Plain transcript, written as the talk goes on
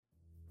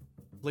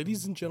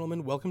Ladies and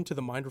gentlemen, welcome to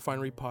the Mind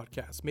Refinery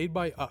podcast, made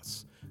by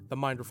us, the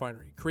Mind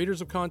Refinery,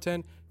 creators of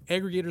content,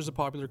 aggregators of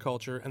popular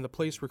culture, and the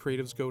place where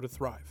creatives go to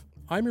thrive.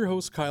 I'm your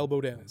host, Kyle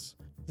Bodanis.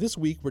 This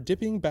week, we're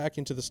dipping back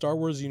into the Star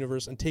Wars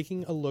universe and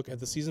taking a look at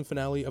the season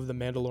finale of The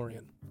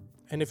Mandalorian.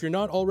 And if you're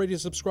not already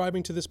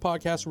subscribing to this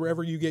podcast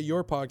wherever you get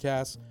your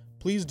podcasts,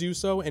 please do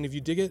so, and if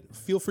you dig it,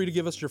 feel free to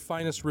give us your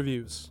finest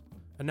reviews.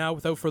 And now,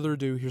 without further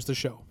ado, here's the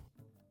show.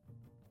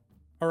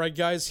 All right,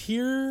 guys,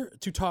 here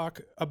to talk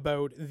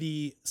about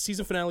the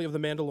season finale of The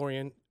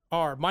Mandalorian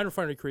are Mind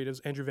Refinery creatives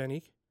Andrew Van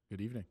Eek.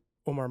 Good evening.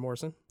 Omar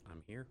Morrison.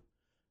 I'm here.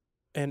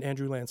 And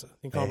Andrew Lanza.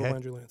 Incomparable Hey.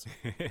 Andrew Lanza.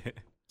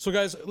 So,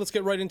 guys, let's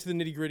get right into the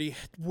nitty-gritty.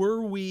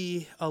 Were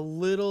we a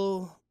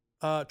little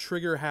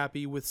trigger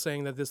happy with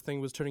saying that this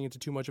thing was turning into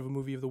too much of a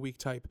movie of the week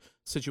type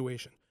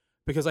situation?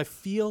 Because I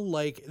feel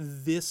like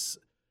this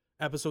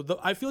episode,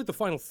 I feel like the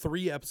final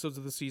 3 episodes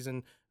of the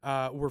season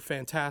were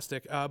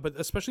fantastic, but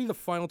especially the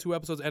final 2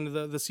 episodes and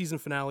the season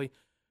finale,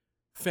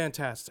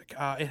 fantastic.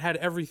 It had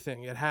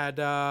everything. It had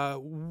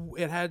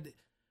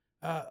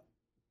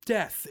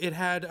death. It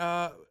had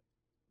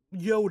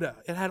Yoda.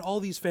 It had all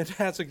these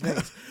fantastic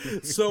things.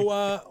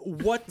 So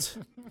what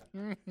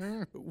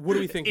do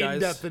we think, guys?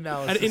 In-depth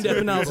analysis. An in-depth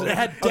analysis. It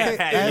had death.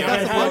 And It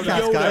that's the had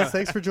podcast, Yoda. guys.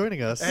 Thanks for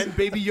joining us. And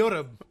Baby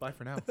Yoda. Bye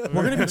for now. We're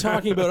going to be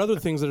talking about other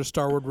things that are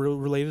Star Wars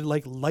related,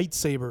 like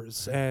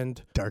lightsabers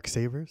and Dark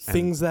sabers.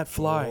 things that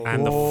fly.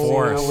 And the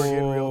Force. Now we're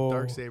getting real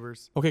dark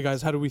sabers. Okay,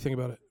 guys, how do we think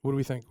about it? What do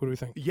we think?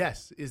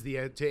 Yes, is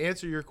the to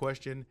answer your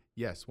question.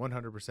 Yes,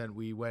 100%.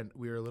 We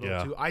were a little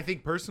Yeah. too. I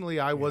think personally,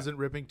 I wasn't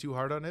ripping too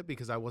hard on it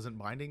because I wasn't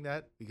minding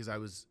that because I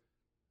was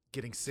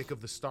getting sick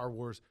of the Star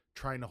Wars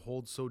trying to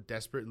hold so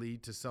desperately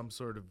to some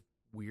sort of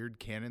weird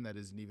canon that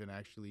isn't even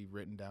actually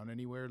written down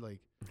anywhere. Like,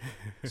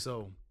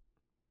 so.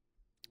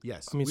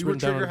 Yes, I mean, it's we were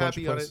written down in trigger a bunch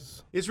happy of on it.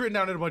 places. It's written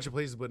down in a bunch of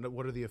places, but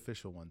what are the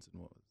official ones?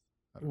 And what was,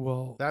 I don't know.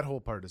 Well, That whole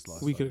part is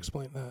lost. we on could me.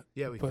 explain that.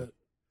 Yeah, we but could.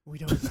 we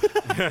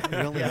don't. we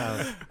only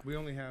have. We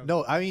only have.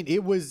 No, I mean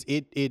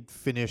it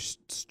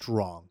finished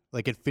strong.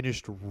 Like it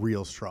finished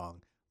real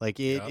strong. Like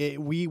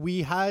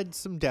we had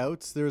some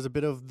doubts. There was a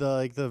bit of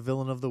the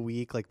villain of the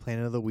week, like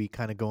planet of the week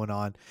kind of going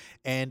on.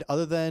 And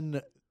other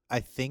than I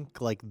think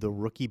like the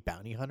rookie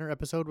bounty hunter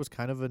episode was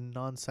kind of a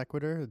non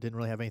sequitur. It didn't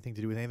really have anything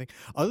to do with anything.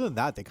 Other than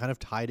that, they kind of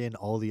tied in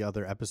all the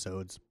other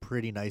episodes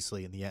pretty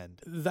nicely in the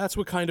end. that's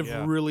what kind of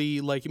really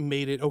like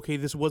made it okay.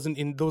 This wasn't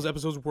in those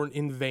episodes weren't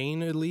in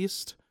vain, at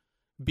least,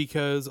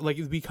 because like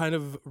we kind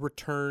of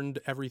returned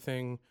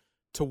everything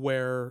to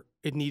where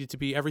it needed to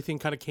be. Everything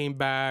kind of came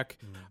back.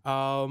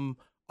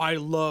 I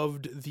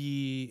loved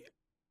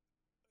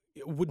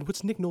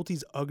what's Nick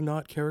Nolte's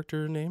Ugnaught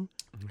character name?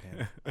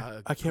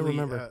 I can't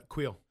remember.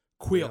 Queel.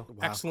 Queel. Wow.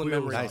 Excellent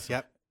Queel memory. was Nice.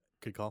 Yep.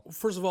 Good call.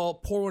 First of all,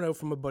 pour one out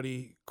for my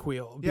buddy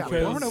Queel, Yeah,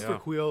 because pouring out for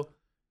Queel.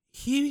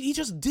 he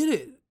just did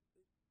it.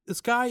 This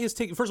guy is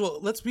taking. First of all,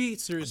 let's be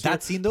serious. That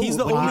here. scene though, He's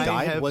the when only. he I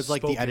died, have was like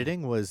spoken. the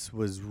editing was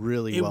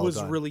really It well was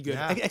done. really good.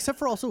 Yeah. Except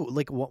for also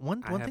like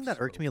one I thing have that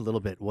irked me a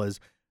little bit was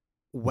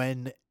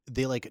when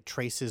they like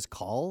trace his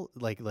call,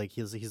 like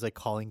he's like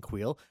calling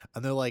Queel,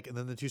 and they're like, and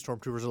then the 2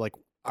 stormtroopers are like,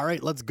 "All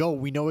right, let's go.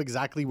 We know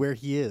exactly where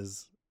he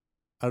is."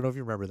 I don't know if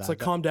you remember that. It's like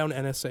calm down,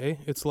 NSA.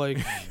 It's like,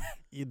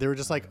 They were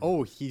just like,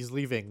 "Oh, he's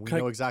leaving. We Can I-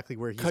 know exactly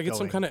where he's can I get going."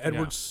 some kind of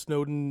Edward Yeah.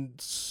 Snowden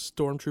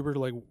stormtrooper to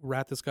like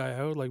rat this guy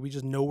out? Like we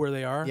just know where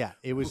they are. Yeah,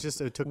 it was just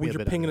it took me When a you're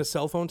bit. pinging of a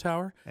cell phone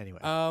tower. Anyway,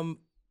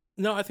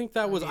 No, I think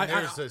that was.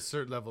 There's a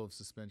certain level of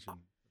suspension of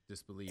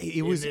disbelief.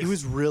 it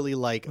was really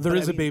like There but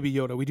is I a mean, baby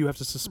Yoda. We do have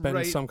to suspend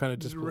right, some kind of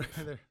disbelief.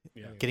 right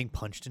there. getting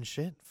punched and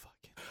shit. Fuck.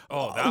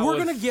 Oh, that We're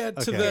was, gonna get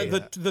to Okay,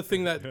 the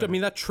thing that I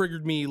mean that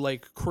triggered me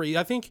like crazy.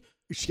 I think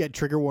You should get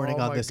trigger warning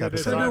Oh on my this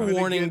goodness, episode. I'm Trigger gonna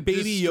warning, get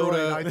Baby destroyed.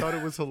 Yoda. I thought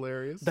it was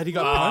hilarious. that he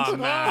got Oh, punched.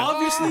 man.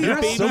 Obviously, You're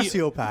a baby.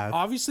 sociopath.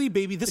 Obviously,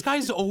 baby. This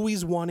guy's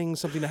always wanting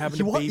something to happen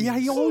to babies. Yeah,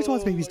 he always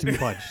wants babies to be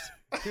punched.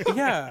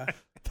 Yeah.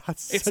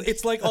 That's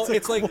It's like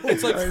hurting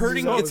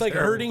so it's like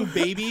terrible. hurting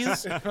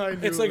babies. I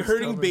knew It's it like was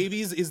hurting coming.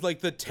 babies is like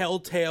the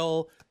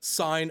telltale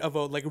sign of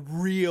a like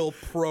real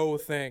pro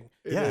thing.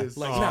 It Yeah. is.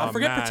 Like, Oh, nah,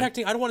 forget man.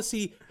 protecting. I don't want to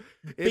see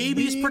It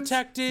babies means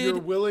protected, You're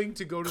willing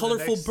to go to the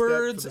colorful next step for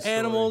birds, the story.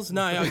 animals.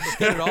 Nah, I just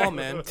get it all,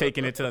 man.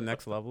 taking it to the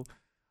next level.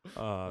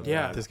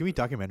 Yeah. There's gonna be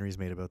documentaries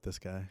made about this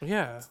guy.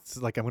 Yeah. It's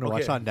like I'm gonna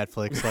watch Okay. on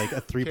Netflix like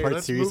a 3-part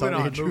let's series move on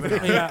it Andrew. on, moving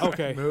on. Yeah,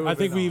 okay. I Moving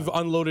think we've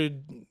on.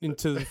 unloaded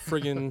into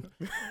friggin'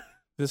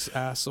 this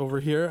ass over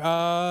here.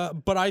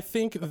 But I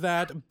think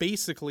that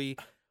basically,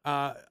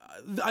 I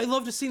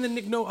love seeing the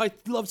Nick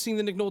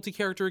Nolte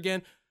character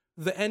again.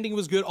 The ending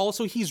was good.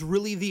 Also, he's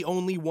really the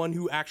only one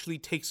who actually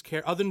takes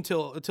care, other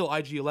until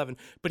IG-11.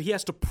 But he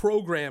has to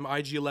program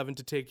IG-11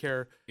 to take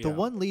care. The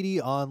one lady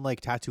on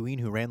like Tatooine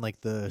who ran like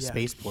the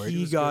spaceport.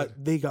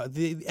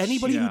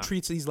 Anybody who Yeah.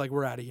 treats he's like,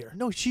 we're out of here.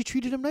 No, she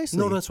treated him nicely.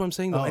 No, that's what I'm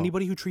saying though. Oh.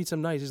 Anybody who treats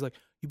him nice, he's like,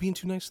 you being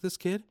too nice to this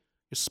kid?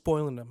 You're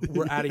spoiling them.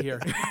 We're out of here.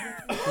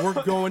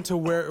 We're going to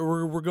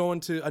we're going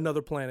to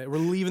another planet. We're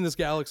leaving this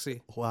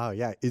galaxy. Wow,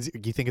 yeah. Do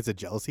you think it's a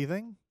jealousy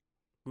thing?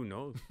 Who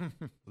knows?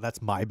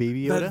 That's my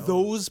baby Yoda. That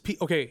those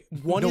people. Okay,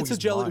 one No, it's a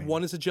he's mine.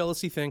 one is a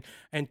jealousy thing,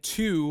 and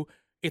two,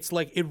 it's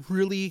like it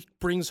really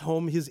brings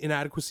home his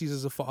inadequacies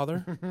as a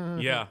father.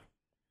 Yeah.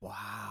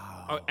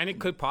 Wow. And it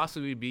could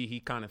possibly be he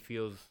kind of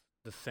feels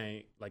the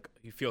same, like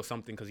he feels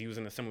something because he was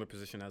in a similar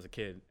position as a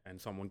kid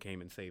and someone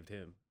came and saved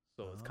him.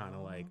 So it's kind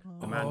of like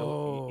the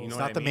Oh. you know It's what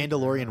not I the mean?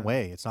 Mandalorian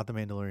way. It's not the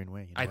Mandalorian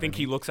way. You know I what think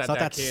he mean? looks at It's not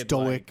that that kid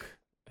stoic. like,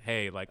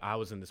 hey, like I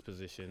was in this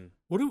position.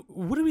 What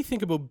do we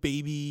think about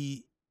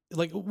baby?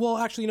 Like, well,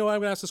 actually, you know what?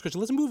 I'm gonna ask this question.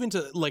 Let's move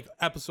into like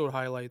episode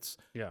highlights.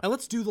 Yeah. And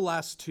let's do the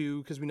last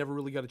two because we never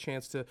really got a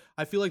chance to.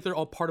 I feel like they're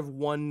all part of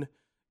one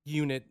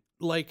unit.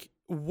 Like,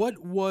 what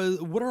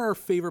are our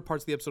favorite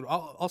parts of the episode?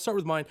 I'll start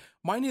with mine.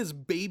 Mine is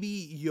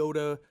Baby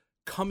Yoda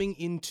coming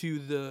into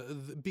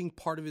the being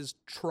part of his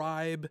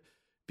tribe,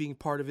 being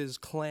part of his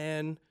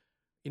clan.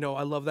 You know,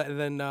 I love that. And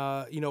then,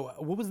 you know,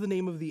 what was the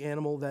name of the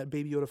animal that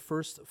Baby Yoda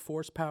first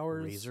force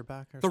powers?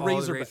 Razorback or The something?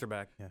 Razorback.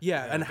 Razorback.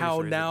 Yeah, and I think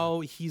how it's now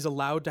he's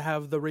allowed to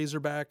have the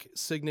Razorback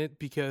signet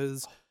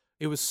because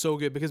it was so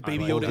good. Because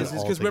Baby like Yoda that is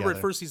because remember at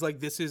altogether. first he's like,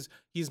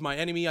 he's my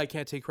enemy. I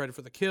can't take credit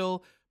for the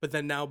kill. But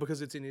then now because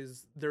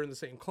they're in the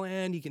same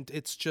clan, he can.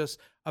 It's just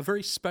a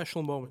very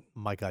special moment.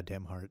 My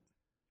goddamn heart.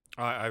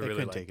 I They really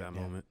couldn't liked take it, that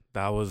yeah. moment.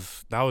 That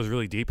was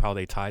really deep how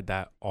they tied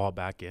that all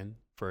back in.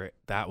 For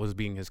that was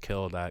being his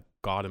kill that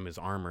got him his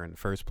armor in the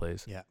first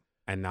place. Yeah.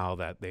 And now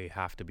that they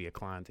have to be a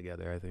clan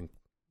together, I think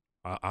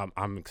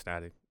I'm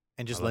ecstatic.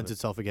 And just I love lends it.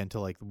 itself again to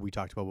like we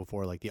talked about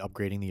before, like the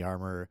upgrading the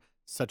armor.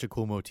 Such a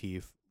cool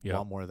motif. Yeah.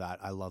 Want more of that.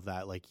 I love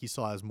that. Like he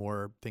still has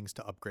more things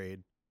to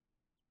upgrade.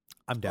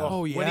 I'm down.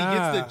 Oh yeah, When he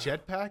gets the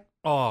jetpack,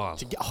 Oh,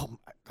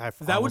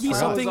 that would be forgot.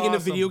 something That was in a awesome.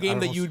 video game I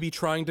that almost- you would be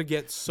trying to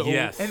get so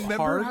Yes. and remember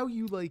hard. how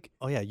you like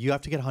Oh yeah, you have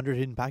to get 100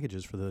 hidden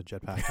packages for the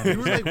jetpack. you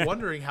were like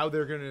wondering how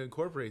they're gonna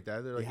incorporate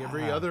that. They're like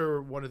every Yeah.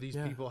 other one of these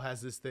Yeah. people has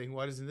this thing.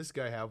 Why doesn't this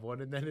guy have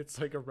one? And then it's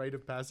like a rite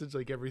of passage,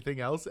 like everything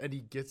else, and he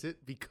gets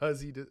it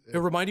because he did. It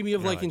reminded me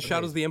of Yeah, like in it's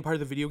Shadows of the Empire,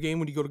 the video game,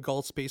 when you go to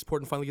Gaul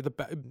Spaceport and finally get the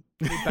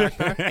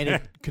backpack. and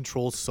it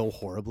controls so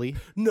horribly.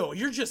 No,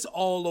 you're just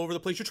all over the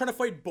place. You're trying to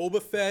fight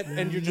Boba Fett,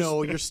 and you're just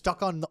No, you're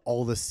stuck on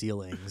all the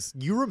ceilings.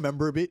 You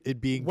remember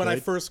it being when good? I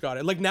first got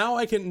it. Like now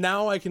I can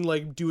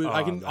like do it.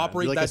 I Oh, can man.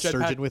 operate You're like that a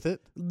surgeon jetpack. with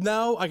it.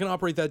 Now I can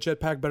operate that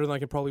jetpack better than I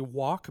can probably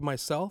walk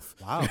myself.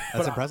 Wow, But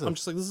that's impressive. I'm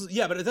just like, this is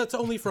but that's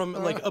only from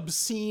like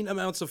obscene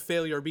amounts of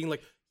failure. Being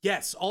like,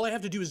 yes, all I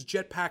have to do is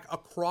jetpack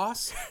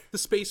across the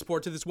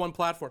spaceport to this one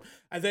platform,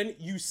 and then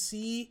you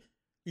see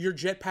your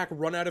jetpack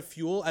run out of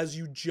fuel as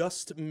you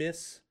just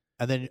miss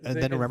and then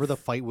remember the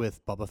fight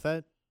with Boba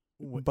Fett?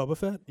 Boba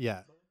Fett.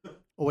 Yeah.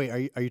 Oh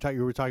wait, are you talking?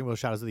 You were talking about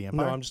Shadows of the No,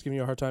 Empire? I'm just giving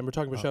you a hard time. We're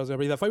talking about Shadows of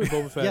the Empire. That fight with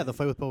Boba Fett. Yeah, the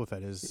fight with Boba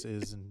Fett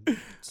is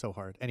so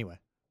hard. Anyway,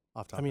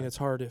 off topic. I mean, it's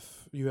hard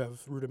if you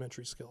have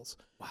rudimentary skills.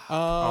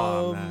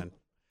 oh man.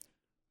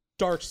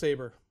 Dark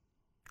Saber.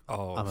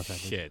 Oh I'm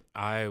offended. shit.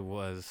 I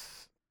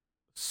was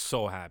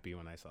so happy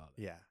when I saw it.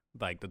 yeah.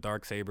 Like the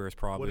dark saber is What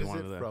probably is one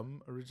it of the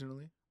from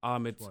originally?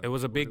 it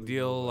was a What big do we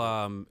know deal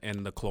about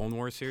in the Clone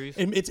Wars series.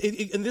 And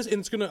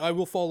it's gonna. I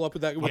will follow up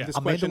with that. With Yeah. this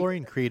A question.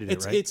 Mandalorian created it,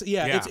 It's right?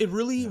 Yeah. it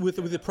really with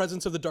the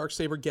presence of the dark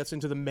saber gets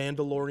into the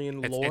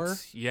Mandalorian lore.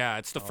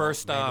 It's the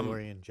first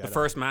Mandalorian the Jedi.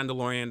 first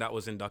Mandalorian that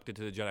was inducted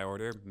to the Jedi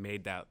Order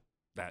made that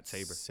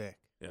saber. Sick.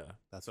 Yeah.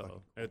 That's So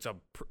fucking it's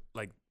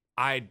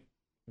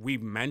we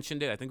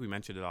mentioned it. I think we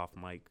mentioned it off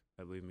mic.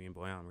 I believe me and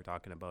Boyan were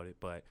talking about it,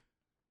 but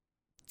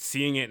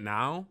seeing it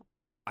now,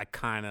 I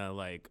kind of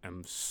like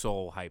am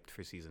so hyped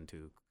for season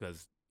 2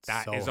 because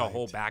that is So a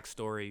whole hyped.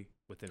 backstory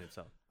within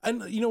itself.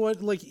 And you know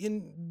what? Like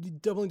in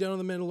doubling down on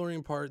the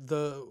Mandalorian part,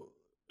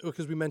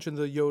 because we mentioned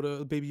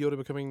the Baby Yoda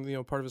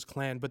becoming part of his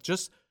clan, but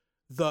just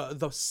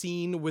the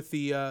scene with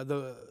the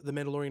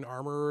Mandalorian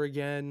armor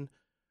again.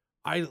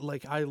 I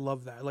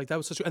love that. Like that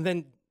was such. And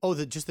then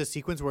just the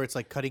sequence where it's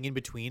like cutting in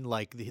between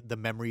like the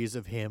memories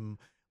of him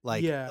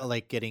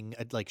like getting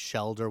like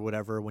shelled or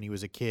whatever when he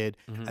was a kid,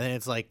 and then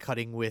it's like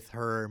cutting with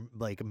her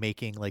like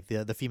making like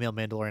the female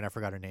Mandalorian, I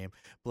forgot her name,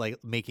 but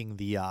like making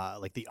the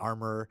like the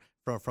armor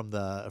from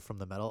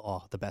the metal.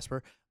 Oh, the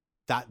Vesper.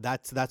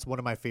 That's one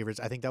of my favorites.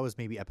 I think that was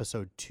maybe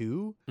episode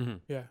 2.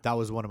 yeah. That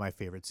was one of my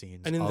favorite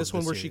scenes. And in of this the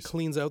one where she series.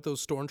 cleans out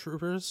those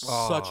stormtroopers,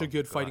 Oh, such a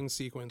good God. fighting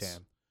sequence.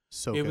 Damn.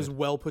 So It good. was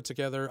well put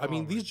together. I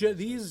mean,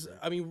 these.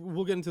 I mean,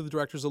 we'll get into the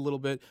directors a little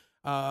bit,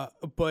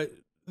 but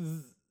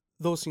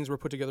those scenes were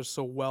put together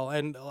so well.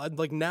 And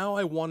like now,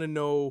 I want to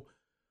know.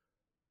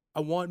 I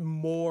want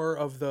more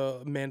of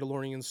the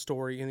Mandalorian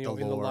story in the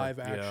lore, live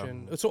yeah.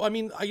 action. So I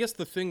mean, I guess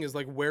the thing is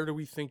like, where do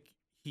we think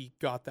he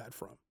got that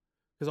from?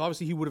 Because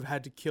obviously he would have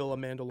had to kill a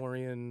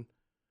Mandalorian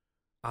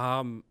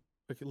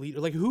leader.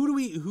 Like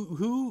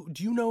who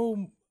do you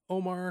know,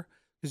 Omar?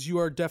 Because you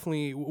are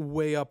definitely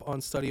way up on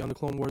study on the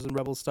Clone Wars and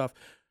Rebel stuff.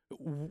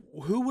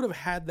 Who would have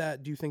had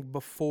that, do you think,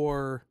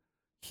 before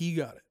he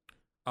got it?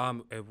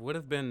 It would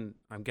have been,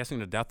 I'm guessing,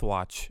 the Death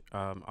Watch.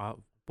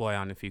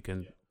 Boyan, if you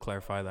can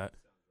clarify that.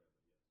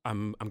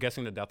 I'm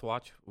guessing the Death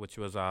Watch, which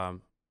was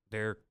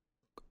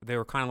they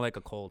were kind of like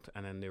a cult,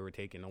 and then they were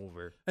taken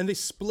over. And they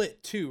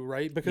split too,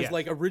 right? Because Yeah.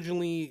 like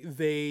originally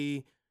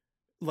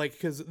like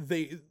because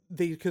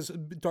because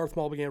Darth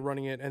Maul began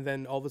running it, and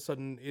then all of a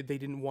sudden they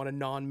didn't want a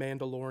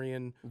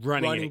non-Mandalorian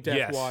running it, Death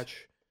yes.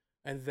 Watch,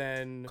 and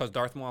then Because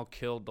Darth Maul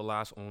killed the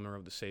last owner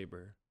of the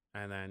saber,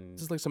 and then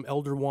this is like some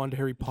Elder Wand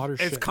Harry Potter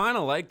it's shit. kind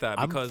of like that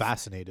I'm because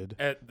fascinated.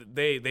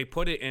 they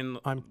put it in.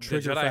 I'm The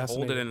triggered Jedi hold it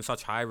fascinated. in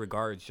such high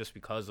regards just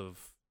because of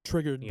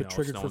Triggered, you but know,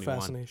 triggered it's for the only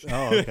one. fascination.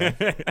 Oh,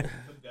 okay.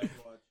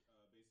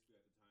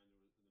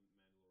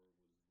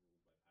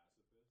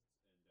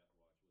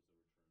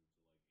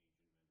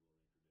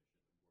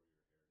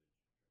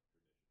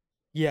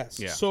 Yes.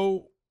 Yeah.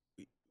 So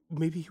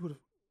maybe he would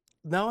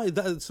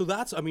have. So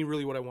that's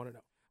really what I want to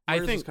know. I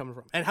Where is this think- coming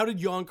from? And how did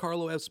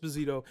Giancarlo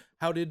Esposito?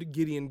 How did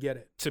Gideon get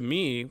it? To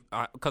me,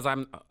 because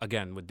I'm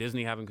again with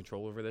Disney having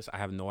control over this, I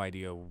have no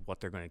idea what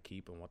they're going to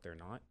keep and what they're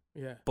not.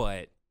 Yeah.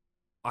 But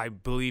I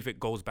believe it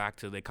goes back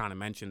to they kind of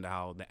mentioned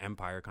how the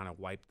Empire kind of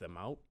wiped them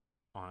out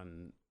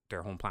on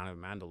their home planet of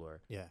Mandalore.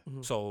 Yeah.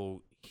 Mhm.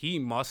 So he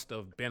must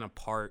have been a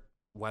part,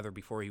 whether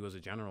before he was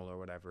a general or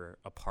whatever,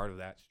 a part of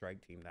that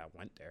strike team that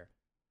went there.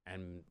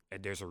 And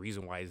there's a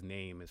reason why his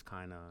name is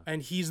kind of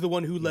And he's the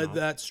one who led know?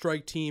 that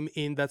strike team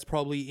in. That's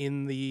probably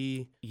in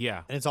the.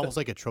 yeah. And it's almost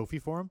like a trophy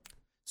for him.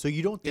 So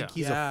you don't think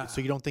Yeah. so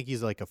you don't think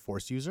he's like a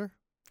Force user?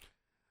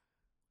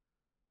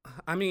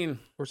 I mean,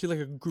 Or is he like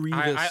a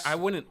Grievous? I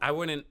wouldn't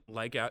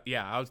like I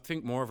would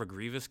think more of a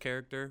Grievous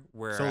character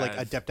where So like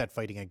adept at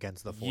fighting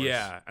against the Force.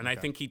 Yeah, and I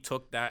Okay. think he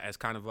took that as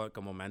kind of like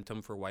a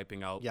momentum for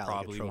wiping out Yeah, like a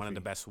probably one of trophy.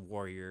 the best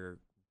warrior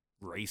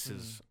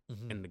races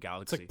Mhm. in the It's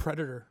galaxy. like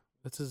Predator.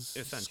 That's his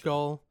Essentially.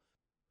 skull.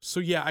 So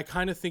yeah, I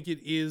kind of think it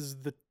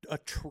is the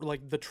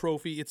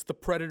trophy. It's the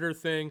Predator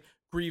thing.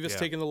 Grievous Yeah.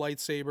 taking the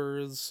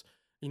lightsabers.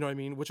 You know what I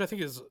mean? Which I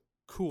think is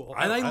cool.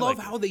 I And I love like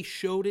it. how they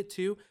showed it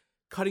too,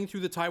 cutting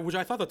through the TIE, which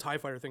I thought the TIE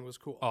fighter thing was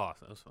cool. Oh,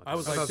 that was fucking I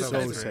was I like, thought this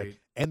that is was so great.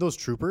 sick. And those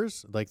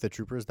troopers, like the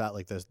troopers that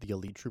like the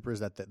elite troopers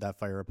that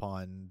fire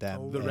upon them.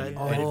 Oh, The and- red, and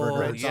Oh, Werner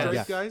red Herzog. strike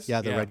yeah. guys.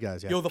 Yeah, the Yeah. red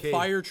guys. Yeah. Yo, the Okay,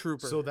 fire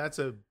trooper. So that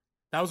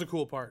was a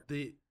cool part.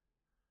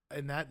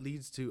 and that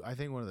leads to I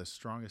think one of the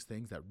strongest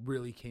things that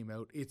really came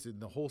out. It's in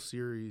the whole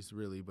series,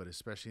 really, but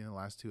especially in the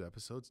last 2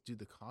 episodes. Dude,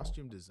 the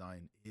costume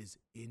design is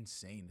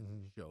insane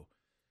in the show.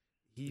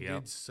 He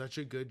Yep. did such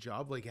a good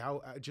job. Like how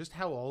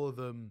all of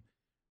them,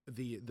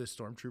 the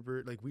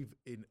stormtrooper, like we've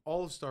in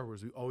all of Star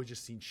Wars, we've always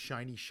just seen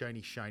shiny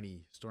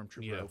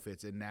stormtrooper Yeah.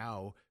 outfits, and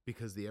now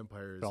because the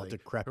Empire is They're all like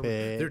decrepit.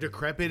 they're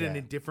decrepit and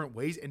Yeah. in different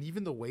ways, and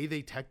even the way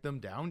they tech them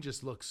down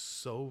just looks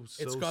so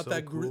It's got so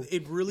that. cool.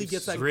 It really It's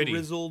gets that gritty.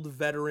 grizzled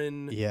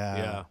veteran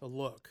Yeah.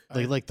 look.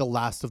 Like the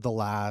last of the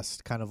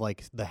last, kind of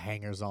like the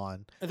hangers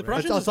on. And the Right.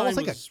 production It's almost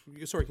design like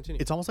was. Sorry, continue.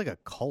 It's almost like a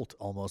cult,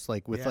 almost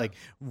like with Yeah. like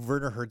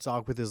Werner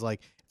Herzog with his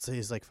like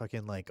his like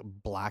fucking like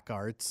black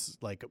arts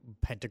like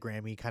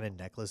pentagrammy kind of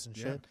necklace and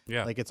Yeah. shit.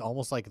 Yeah. Like it's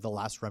almost like the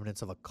last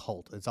remnants of a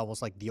cult. It's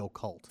almost like the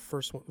occult.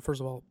 First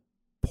of all,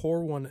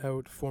 pour one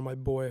out for my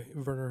boy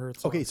Werner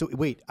Herzog. Okay, so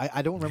wait,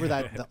 I don't remember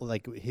that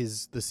like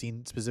the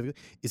scene specifically.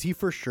 Is he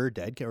for sure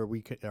dead? Are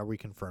we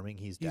confirming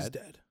he's he's dead?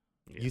 dead.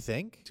 Yeah. You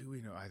think? Do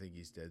we know? I think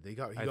he's dead. He I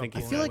got think I he's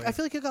blown feel like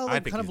away. it got I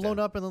like think kind of he's blown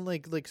dead. up and then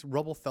like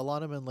rubble fell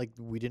on him and like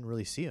we didn't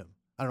really see him.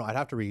 I don't know. I'd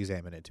have to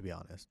re-examine it to be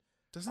honest.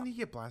 Doesn't he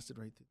get blasted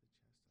right through the chest?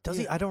 Does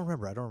he? Yeah. I don't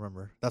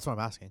remember. That's what I'm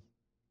asking.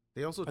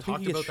 They also I think talked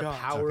he gets about the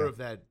shot. power Okay. of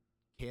that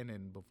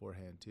cannon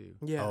beforehand too.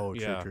 Yeah. Oh,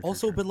 true, Yeah. true.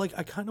 Also, but like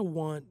I kind of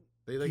want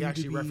They like you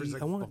actually to be, reference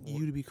like I want the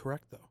you to be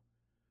correct though.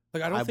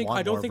 Like I I don't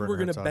want more think we're Werner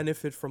gonna Herzog.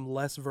 benefit from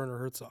less Werner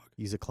Herzog.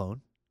 he's a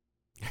clone.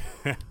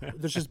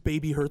 There's just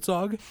baby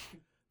Herzog.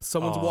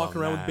 Someone's Oh,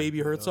 walking around with man. baby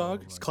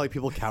Herzog. He's calling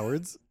people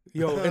cowards.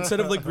 Yo, instead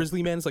of like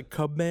Grizzly Man, it's like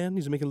Cub Man.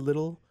 He's making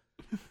little.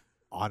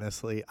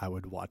 Honestly, I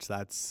would watch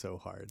that so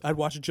hard. I'd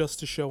watch it just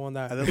to show on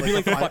that. And then, It'd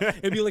be like, like the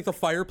it'd be like the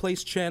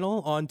Fireplace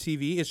channel on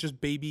TV. It's just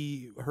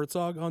baby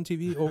Herzog on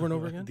TV over and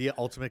over again. The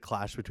ultimate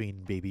clash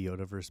between Baby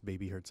Yoda versus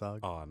Baby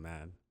Herzog. Oh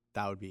man.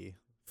 That would be.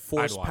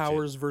 Force I'd watch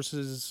powers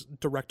versus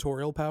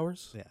directorial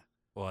powers. Yeah.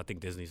 Well, I think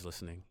Disney's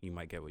listening. You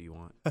might get what you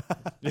want.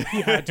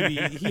 He had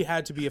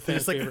to be a fan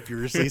Just like favorite.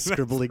 furiously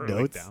scribbling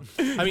Scribble it notes.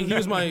 down. I mean, he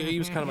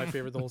was kind of my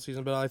favorite the whole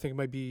season, but I think it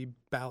might be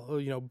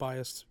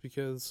biased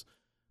because,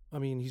 I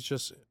mean, he's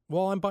just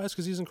I'm biased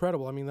because he's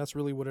incredible. I mean, that's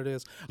really what it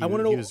is. I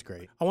want to know. He was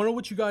great. I want to know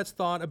what you guys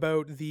thought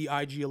about the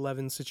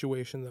IG-11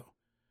 situation, though.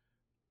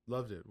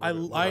 Loved it. I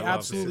What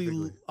absolutely,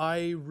 specifically?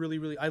 I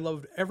really, I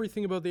loved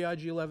everything about the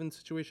IG-11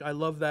 situation. I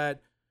love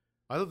that.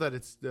 I love that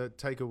it's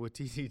Taika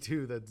Waititi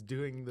too that's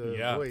doing the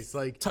Yeah. voice.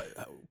 Like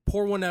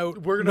Pour one out.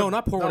 We're gonna-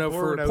 not pour one not out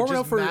pour for one out, pour one out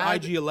just for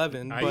mad-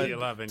 IG-11. But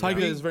IG-11, Taika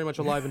yeah. is very much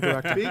alive and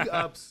directing. big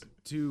ups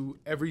to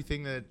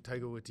everything that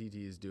Taika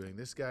Waititi is doing.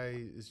 This guy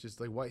is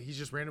just like he's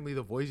just randomly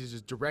the voice. He's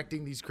just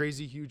directing these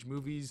crazy huge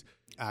movies,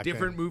 Acting.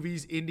 different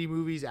movies, indie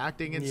movies,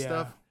 acting and Yeah.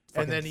 stuff.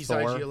 Fucking And then he's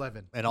Thor.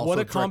 IG-11. And also What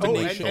a directing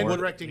combination. and What-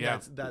 directing Yeah.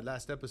 that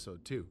last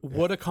episode too.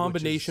 What a Which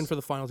combination is- for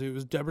the final two. It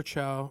was Deborah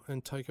Chow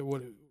and Taika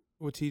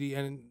Waititi,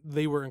 and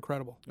they were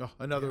incredible. Oh,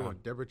 another Yeah. one.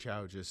 Deborah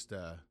Chow just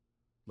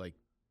like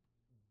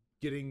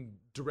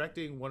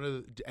directing one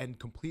of and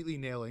completely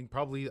nailing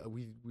probably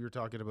we were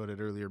talking about it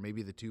earlier,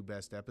 maybe the 2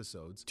 best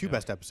episodes.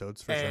 Best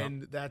episodes for sure.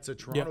 And that's a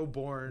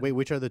Toronto-born. Wait,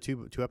 which are the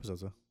two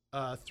episodes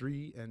though?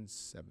 3 and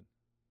 7.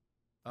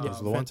 Yeah,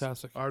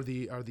 fantastic. Are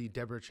the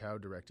Deborah Chow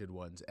directed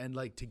ones, and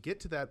like to get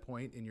to that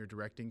point in your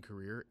directing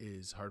career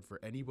is hard for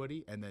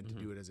anybody, and then to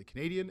do it as a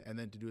Canadian, and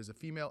then to do it as a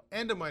female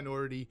and a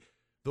minority,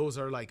 those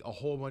are like a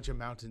whole bunch of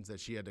mountains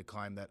that she had to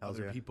climb that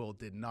other people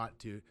did not,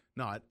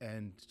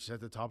 and she's at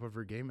the top of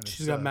her game, and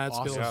she's got mad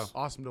awesome, skills.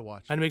 Awesome to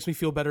watch. And it makes me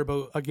feel better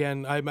about,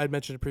 again, I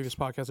mentioned in a previous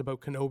podcast about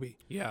Kenobi.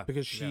 Yeah,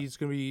 because she's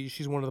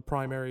one of the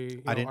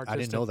primary. I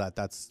didn't know that.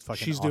 That's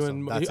fucking. She's awesome.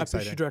 doing. That's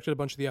exciting. She directed a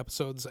bunch of the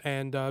episodes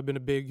and been a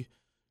big,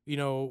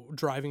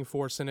 driving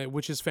force in it,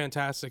 which is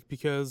fantastic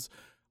because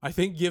I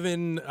think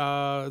given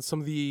some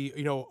of the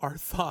our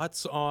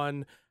thoughts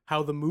on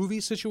how the movie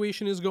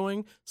situation is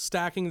going,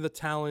 stacking the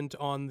talent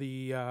on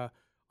the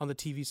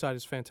TV side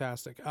is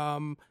fantastic.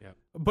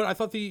 But I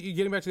thought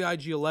getting back to the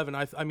IG-11,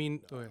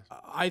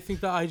 I think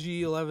the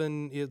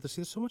IG-11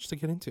 there's so much to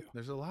get into.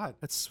 There's a lot.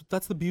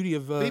 That's the beauty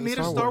of they made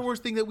a Star Wars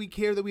thing that we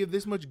care, that we have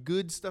this much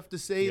good stuff to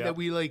say that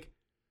we like.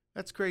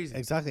 That's crazy.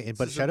 Exactly.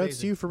 But shout outs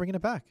to you for bringing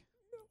it back.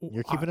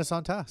 You're keeping us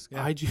on task.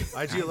 Yeah.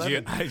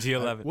 IG-11.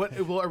 IG-11.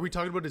 Well, are we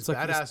talking about his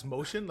badass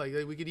motion? Like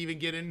we could even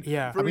get in.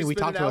 Yeah. I mean, we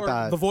talked about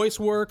that. The voice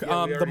work,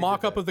 the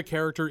mock-up of the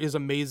character is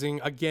amazing.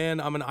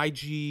 Again, I'm an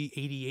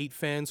IG-88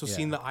 fan, so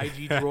seeing the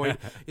IG droid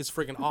is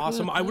freaking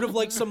awesome. I would have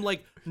liked some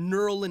like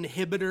neural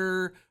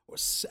inhibitor or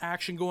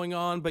action going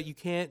on, but you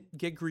can't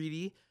get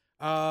greedy.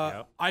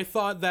 I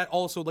thought that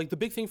also, like, the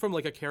big thing from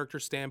like a character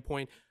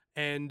standpoint,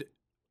 and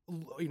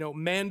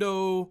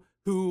Mando,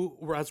 who,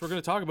 as we're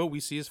going to talk about, we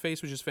see his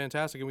face, which is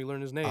fantastic, and we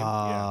learn his name.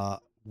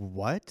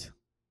 What?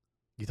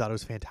 You thought it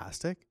was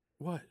fantastic?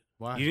 What?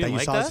 Why? You didn't You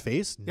like saw that? his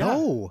face? Yeah.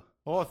 No.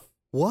 Oh,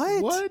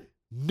 What? what?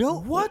 No.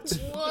 What?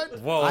 What?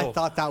 Whoa! I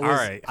thought that was. All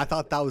right. I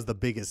thought that was the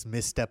biggest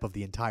misstep of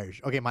the entire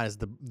show. Okay, minus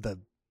the I think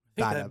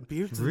bad. that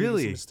beard's the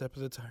Really? biggest step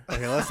of the time.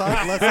 Okay, let's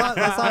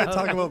not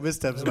talk about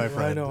missteps, my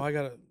friend. I know. I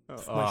gotta.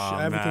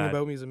 Everything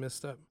about me is a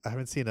misstep. I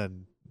haven't seen a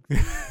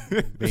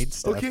main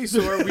step. Okay,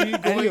 so are we going?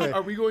 Anyway.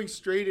 Are we going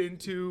straight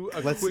into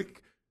a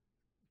quick?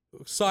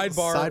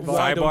 Sidebar.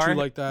 Why don't you Sidebar?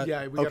 like that?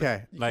 Yeah. You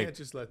can't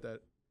just let that.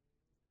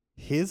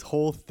 His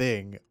whole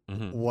thing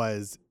Mhm.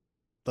 was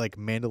like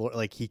Mandalorian,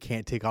 like he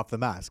can't take off the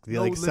mask. They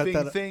No like set living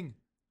that. thing,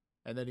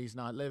 and then he's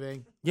not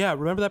living. Yeah,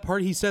 remember that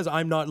part? He says,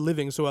 "I'm not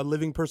living," so a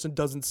living person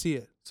doesn't see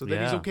it. So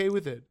then he's Yeah. okay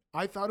with it.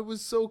 I thought it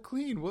was so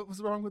clean. What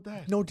was wrong with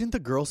that? No, didn't the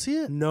girl see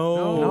it?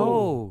 No.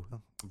 No.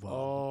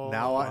 Well,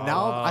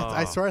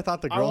 I swear I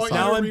thought the girl saw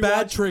Now it. I'm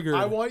bad triggered.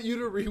 I want you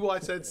to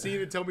rewatch that scene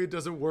and tell me it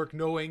doesn't work,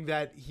 knowing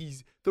that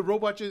the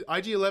robot.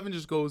 IG-11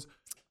 just goes.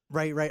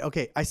 Right.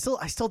 Okay. I still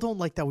don't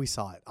like that we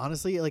saw it.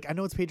 Honestly, like I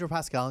know it's Pedro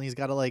Pascal and he's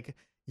got to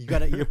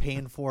you're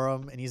paying for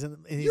him and he's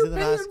in You're the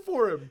paying mask.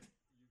 for him.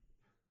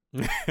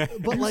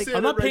 But like said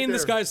I'm not right paying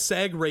this there. guy's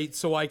SAG rate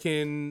so I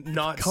can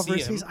not cover see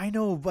his him. face. I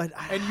know, but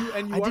And you I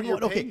are didn't you're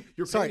want, paying, okay.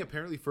 you're sorry. paying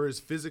apparently for his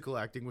physical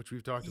acting, which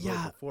we've talked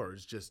about before.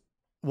 It's just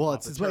Well, off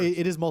it's the charts.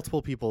 it is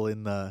multiple people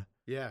in the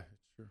yeah,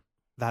 sure.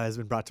 that has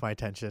been brought to my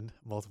attention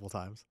multiple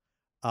times.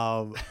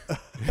 But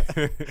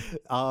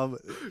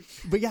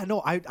yeah,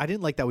 no, I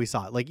didn't like that we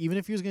saw it. Like even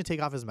if he was gonna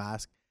take off his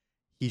mask,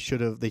 they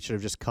should have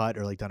just cut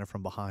or like done it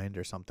from behind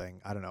or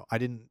something. I don't know. I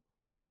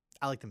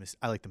like the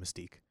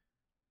mystique.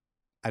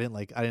 I didn't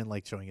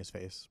like showing his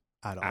face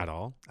at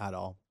all. At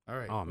all? All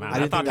right. Oh man, I I,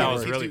 didn't thought think that that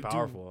was was- really Do-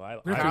 powerful. I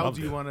Kyle, loved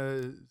do you it. want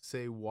to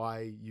say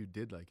why you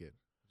did like it,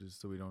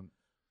 just so we don't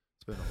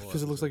spend a whole?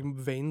 Because it looks like episode?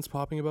 veins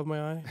popping above my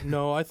eye.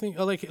 No, I think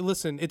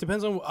listen, it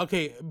depends on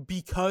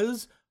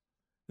because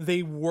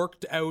they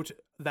worked out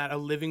that a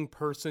living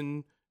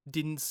person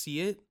didn't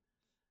see it.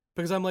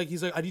 Because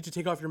he's like, I need to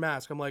take off your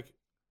mask. I'm like,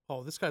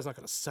 oh, this guy's not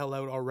gonna sell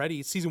out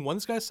already. Season 1,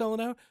 this guy's selling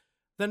out.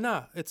 Then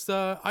nah, it's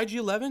the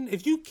IG-11.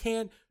 If you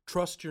can't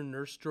trust your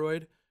nurse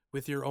droid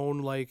with your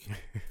own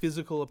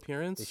physical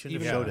appearance, They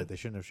shouldn't have even- showed it. They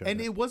shouldn't have showed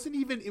And it. it wasn't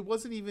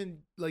even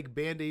like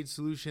Band-Aid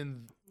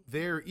solution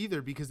there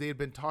either, because they had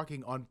been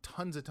talking on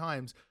tons of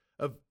times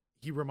of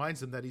he reminds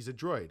them that he's a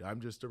droid.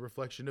 I'm just a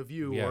reflection of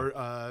you. Yeah.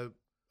 Or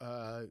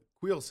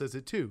Queel says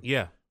it too.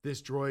 Yeah.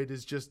 This droid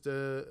is just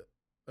a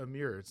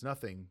mirror. It's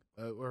nothing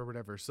or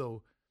whatever.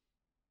 So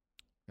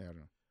I don't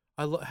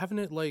know. having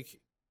it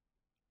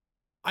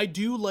I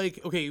do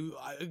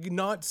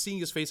not seeing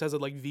his face has a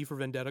V for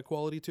Vendetta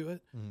quality to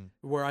it,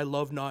 where I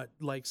love not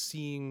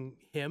seeing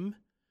him,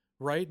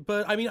 right?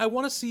 But I mean, I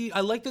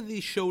like that they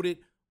showed it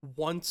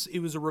once. It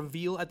was a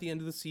reveal at the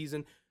end of the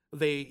season.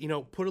 They,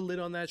 put a lid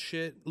on that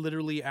shit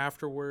literally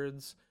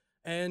afterwards.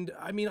 And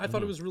I mean, I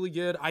thought it was really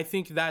good. I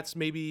think that's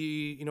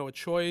maybe, a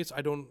choice.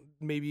 I don't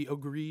maybe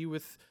agree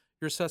with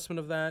your assessment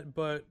of that,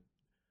 but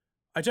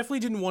I definitely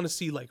didn't want to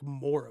see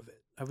more of it.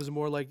 I was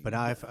more like, But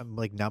now I'm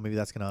now maybe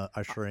that's gonna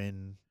usher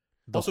in.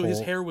 Also, his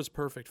hair was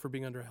perfect for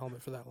being under a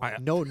helmet for that long.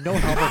 No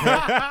helmet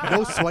hair,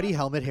 no sweaty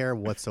helmet hair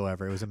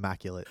whatsoever. It was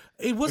immaculate.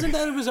 It wasn't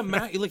that it was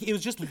it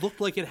was just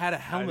looked like it had a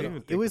helmet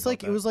on. It was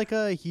like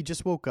he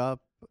just woke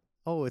up.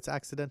 Oh, it's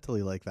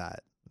accidentally like that.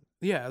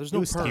 Yeah, there's It no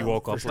was perm. He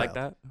woke for up like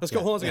style. that. Let's go.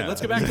 Hold on a second. Yeah.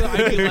 Let's get back to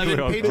the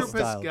IG-11. Pedro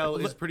Style. Pascal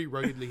is pretty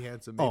ruggedly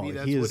handsome. Maybe Oh,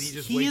 that's he what is- he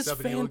just He wakes is up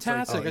and he looks like.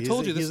 fantastic. Oh, I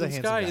told you he's a this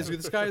handsome guy guy. is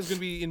this guy is going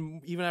to be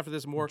in even after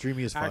this more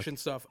Dreamy as fuck. action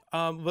stuff.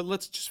 But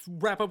let's just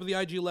wrap up with the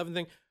IG-11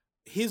 thing.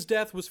 His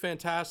death was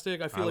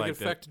fantastic. I feel like it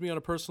liked it. affected me on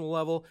a personal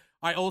level.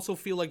 I also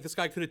feel like this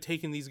guy could have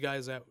taken these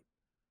guys out.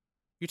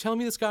 You're telling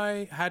me this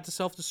guy had to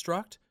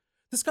self-destruct?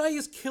 This guy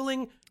is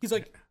killing. He's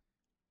like,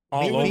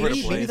 All maybe, over the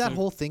maybe place. that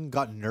whole thing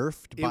got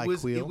nerfed by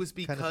Queel. It was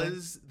kind of thing.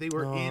 because they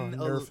were oh,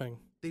 nerfing.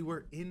 they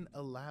were in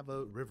a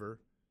lava river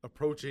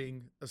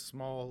approaching a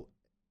small.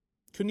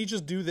 Couldn't he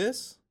just do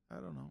this? I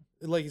don't know.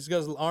 Like he's got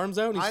his arms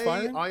out and he's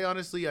firing? I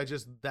honestly,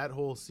 that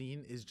whole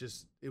scene is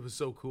just, it was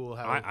so cool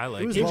how I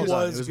like It was it. well It done.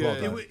 was It was well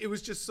good. done. it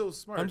was just so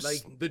smart. I'm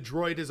just- Like the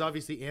droid has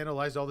obviously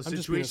analyzed all the I'm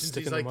just being a situations.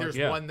 stick He's in the like, mud. there's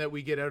Yeah. one that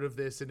we get out of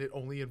this, and it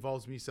only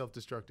involves me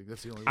self-destructing.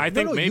 That's the only. I way.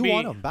 think no, maybe you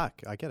want him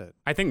back. I get it.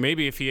 I think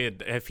maybe if he had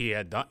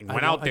done, I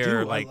went know- out I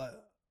there do. like I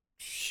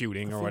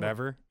shooting I or feel-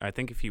 whatever, I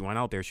think if he went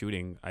out there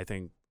shooting, I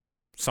think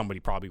somebody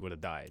probably would have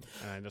died,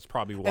 and that's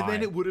probably why. And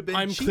then it would have been.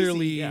 I'm cheesy.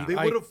 clearly- They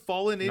I- would have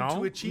fallen into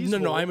No? a cheese. No,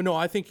 hole.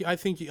 I think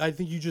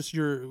you're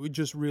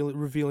just really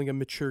revealing a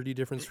maturity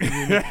difference between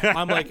you and me.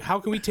 I'm like, how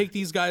can we take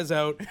these guys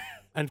out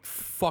and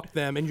fuck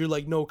them? And you're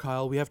like, no,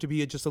 Kyle, we have to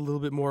be just a little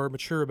bit more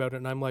mature about it.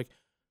 And I'm like,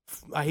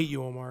 I hate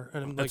you, Omar.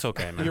 And I'm like, That's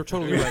okay, man. You're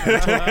totally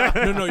right.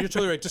 No, you're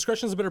totally right.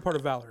 Discretion is a better part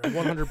of valor.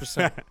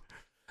 100%.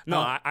 No,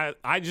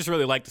 I just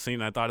really liked the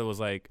scene. I thought it was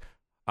like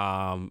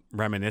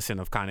reminiscent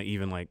of kind of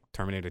even like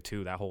Terminator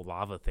 2, that whole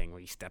lava thing where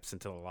he steps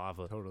into the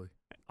lava. Totally.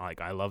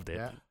 Like I loved it.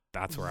 Yeah.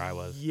 That's where I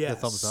was.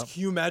 Yes. thumbs up.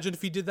 Can you imagine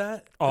if he did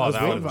that? Oh, I was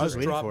that waiting, was I was just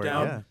waiting dropped for it.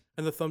 down. Yeah.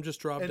 And the thumb just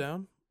dropped And-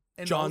 down?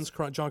 And John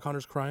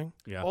Connor's crying.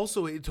 Yeah.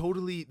 Also, it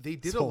totally they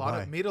did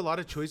So made a lot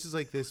of choices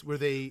like this where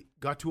they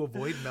got to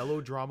avoid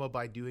melodrama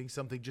by doing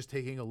something, just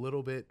taking a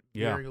little bit,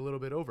 Yeah. carrying a little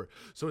bit over.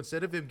 So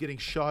instead of him getting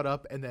shot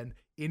up and then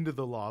into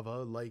the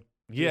lava, like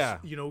Yeah.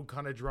 this,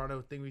 kind of drawn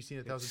out thing we've seen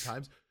 1,000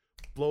 times,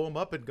 blow him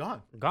up and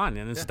gone. Gone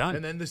and it's done.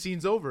 And then the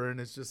scene's over,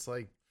 and it's just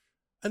like,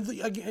 And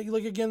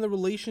again, the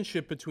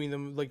relationship between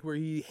them, like where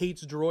he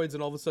hates droids,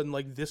 and all of a sudden,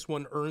 like this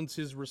one earns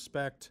his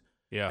respect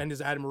yeah. and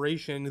his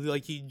admiration.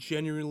 Like he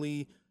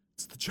genuinely,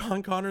 it's the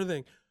John Connor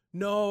thing.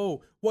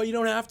 No, well, you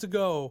don't have to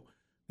go.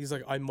 He's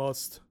like, I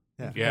must.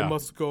 Yeah. Yeah. I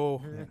must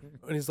go. And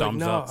he's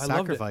Thumbs like, no, up. I loved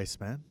it. Sacrifice,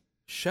 man.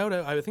 Shout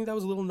out. I think that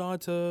was a little nod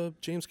to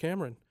James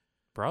Cameron.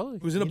 Probably.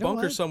 He was in a You know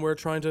bunker what? somewhere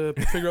trying to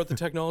figure out the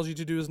technology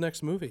to do his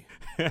next movie.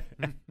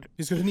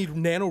 He's going to need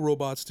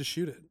nanorobots to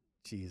shoot it.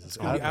 Jesus, It's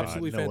gonna be I don't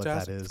absolutely know what that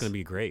fantastic. is. It's gonna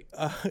be great.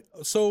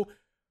 So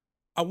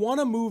I want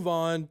to move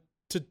on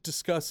to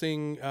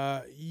discussing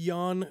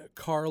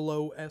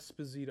Giancarlo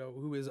Esposito,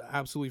 who is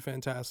absolutely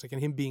fantastic,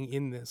 and him being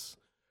in this,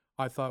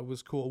 I thought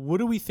was cool. What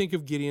do we think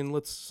of Gideon?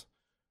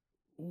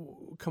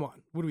 Come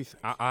on. What do we think?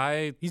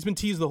 I He's been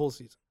teased the whole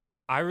season.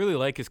 I really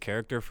like his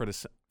character for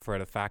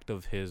the fact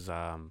of his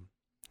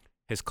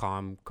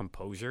calm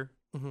composure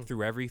Mhm.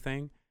 through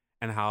everything,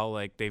 and how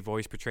like they've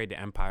always portrayed the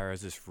Empire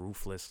as this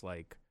ruthless,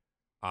 like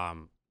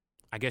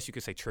I guess you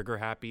could say trigger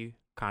happy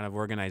kind of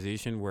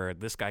organization, where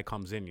this guy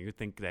comes in, you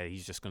think that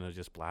he's just gonna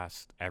just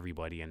blast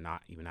everybody and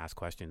not even ask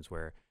questions,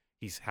 where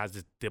has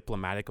this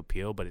diplomatic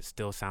appeal, but it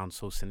still sounds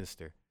so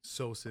sinister.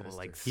 so sinister.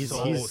 Like He's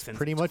so he's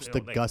pretty much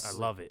the like, Gus. I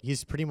love it.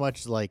 He's pretty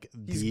much like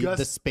He's the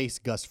Gus- space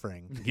Gus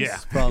Fring. Yeah.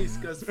 From He's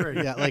Gus Fring.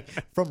 yeah, like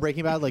from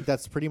Breaking Bad. Like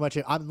that's pretty much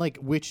it. I'm like,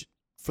 which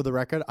for the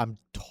record, I'm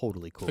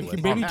totally cool with.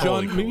 Maybe I'm John,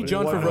 totally cool maybe with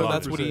John it. Favreau.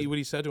 That's 100%. what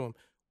he said to him.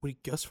 What he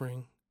Gus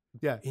Fring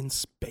Yeah. in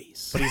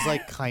space But he's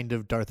like kind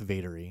of Darth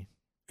Vader-y.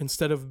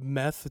 instead of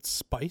meth, it's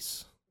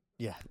spice.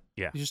 Yeah.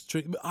 Yeah. You just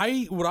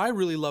what I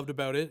really loved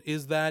about it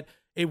is that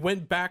it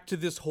went back to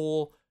this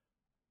whole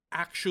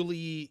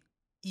actually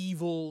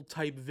evil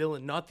type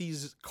villain, not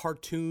these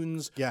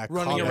cartoons Yeah,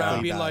 running around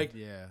comically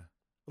being bad.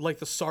 like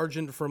the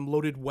sergeant from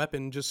Loaded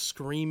Weapon, just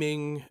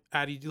screaming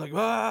at you like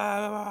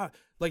ah,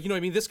 like you know what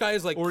I mean. This guy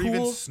is like Or cool.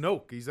 even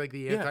Snoke. He's like the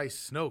Yeah.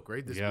 anti-Snoke,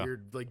 right? This Yeah.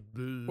 weird like.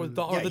 or the,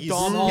 Yeah, or the he's-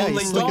 Dom yeah, Hall, he's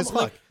like, slick Dom, as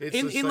fuck. like It's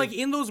in just like like-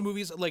 in those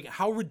movies, like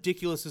how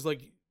ridiculous is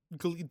like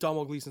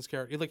Domhnall Gleeson's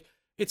character? Like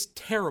it's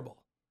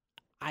terrible.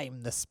 I'm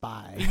the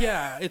spy.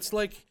 Yeah, it's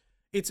like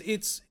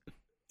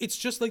it's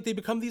just like they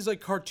become these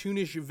like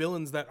cartoonish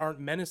villains that aren't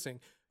menacing.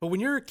 But when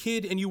you're a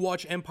kid and you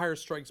watch Empire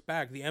Strikes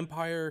Back, the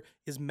Empire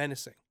is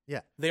menacing.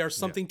 Yeah. They are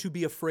something to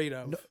be afraid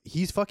of. No,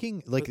 he's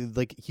fucking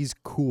like he's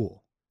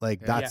cool.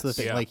 Like that's the Yes.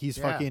 thing. Yeah. Like he's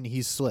Yeah. fucking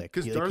he's slick.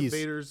 Because Like, Darth he's,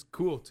 Vader's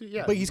cool too.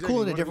 Yeah. but he's exactly. cool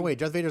You in a wanna different be- way.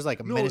 Darth Vader's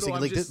like No, menacing.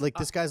 I'm like just-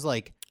 this guy's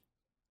like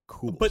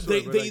cool. But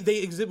Sorry, they but they like- they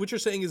exhibit what you're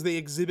saying is they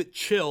exhibit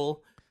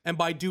chill, and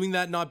by doing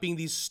that, not being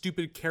these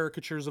stupid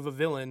caricatures of a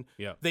villain,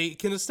 Yeah. they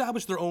can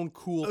establish their own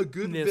cool. A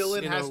good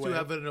villain has to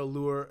have an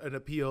allure, an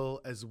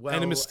appeal, as well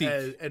And a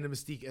mystique. and a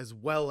mystique, as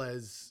well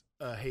as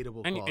a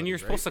hateable. And you're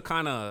supposed to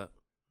kind of,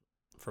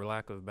 for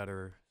lack of a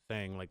better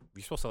saying, like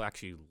you're supposed to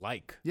actually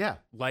like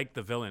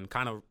the villain,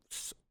 kind of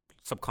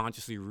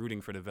subconsciously rooting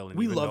for the villain.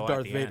 We even love though at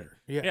Darth the Vader.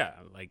 end- Yeah.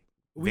 like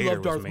We Vader love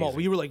was Darth Maul. amazing.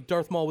 We were like,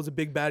 Darth Maul was a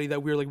big baddie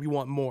that we were like, we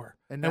want more.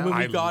 And And now when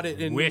we I got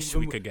it, and wish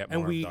we could get more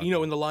and of we, Darth you know,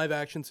 Maul. in the live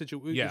action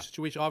Yeah.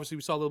 situation, obviously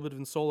we saw a little bit of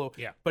it in Solo.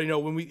 Yeah. But you know,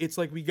 when it's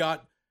like we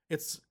got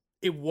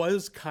it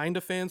was kind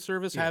of fan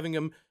service having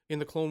him in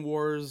the Clone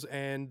Wars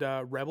and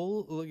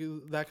Rebel, like,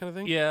 that kind of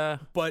thing. Yeah.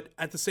 But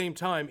at the same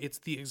time, it's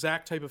the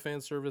exact type of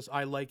fan service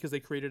I like because they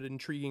created an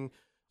intriguing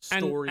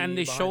story. And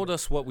they behind showed it.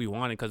 us what we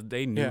wanted because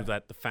they knew Yeah.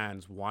 that the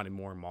fans wanted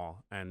more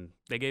Maul, and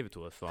they gave it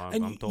to us. So I'm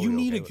And totally you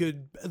need okay a with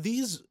it.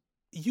 good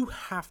you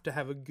have to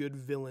have a good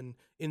villain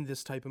in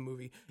this type of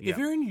movie. If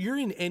Yeah. you're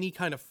in any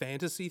kind of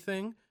fantasy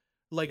thing,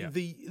 like Yeah.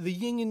 the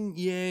yin and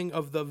yang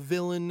of the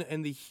villain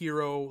and the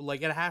hero,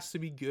 like it has to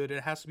be good.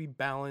 It has to be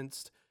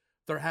balanced.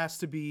 There has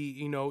to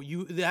be,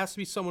 there has to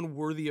be someone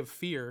worthy of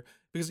fear,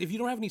 because if you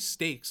don't have any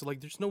stakes, like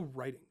there's no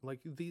writing. Like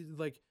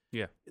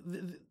Yeah.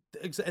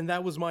 and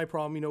that was my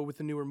problem, with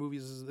the newer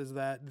movies is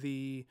that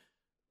the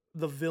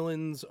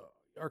villains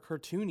are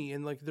cartoony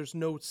and like there's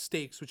no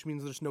stakes, which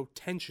means there's no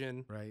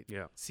tension. Right.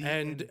 Yeah. See,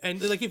 And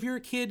like if you're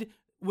a kid,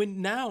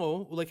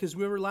 because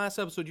remember last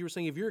episode you were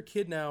saying if you're a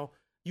kid now,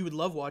 you would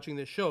love watching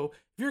this show.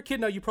 If you're a kid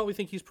now, you probably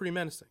think he's pretty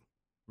menacing.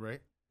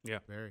 right. Yeah.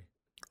 Very.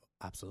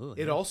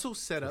 Absolutely. It yeah. also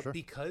set For up sure.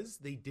 because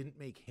they didn't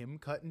make him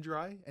cut and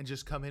dry and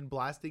just come in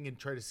blasting and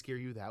try to scare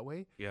you that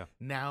way. Yeah.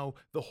 Now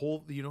the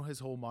whole, his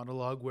whole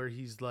monologue where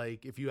he's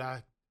like, if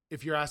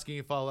you're asking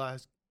if I'll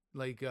ask,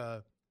 like,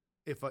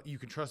 if you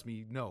can trust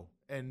me, no,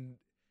 and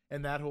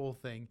that whole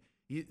thing.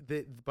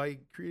 By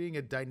creating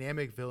a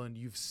dynamic villain,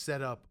 you've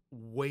set up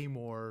way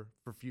more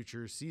for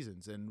future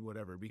seasons and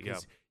whatever,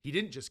 because he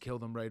didn't just kill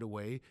them right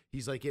away.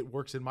 He's like, it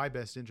works in my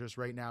best interest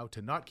right now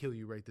to not kill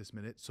you right this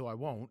minute, so I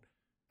won't.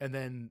 And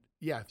then,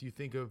 if you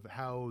think of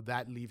how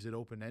that leaves it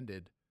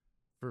open-ended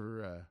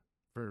for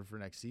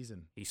next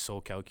season. He's so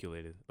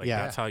calculated. Like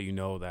Yeah. that's how you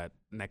know that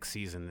next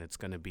season it's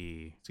gonna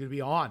be. It's going to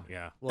be on.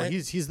 Yeah. Well, And-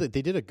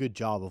 they did a good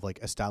job of like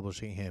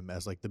establishing him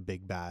as like the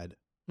big bad,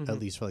 Mhm. at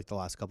least for like the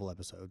last couple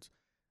episodes.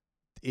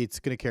 It's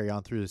gonna carry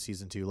on through the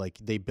season 2. Like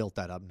they built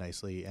that up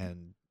nicely,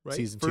 and Right?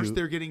 season First 2.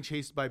 they're getting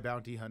chased by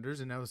bounty hunters,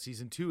 and now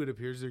season 2 it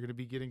appears they're going to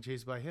be getting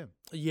chased by him.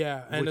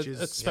 Yeah, and Which is-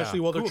 especially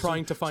yeah. while they're Cool.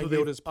 trying to find they've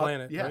Yoda's upped-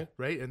 planet, yeah,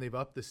 right? And they've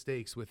upped the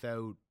stakes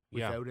without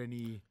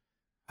any.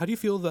 How do you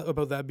feel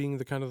about that being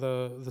the kind of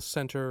the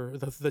center,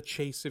 the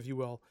chase, if you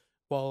will,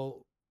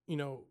 while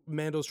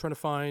Mando's trying to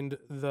find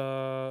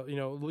the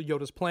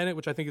Yoda's planet,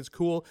 which I think is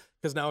cool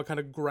because now it kind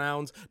of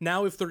grounds.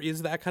 Now, if there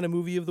is that kind of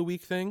movie of the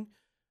week thing,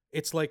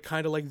 it's like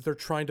kind of like they're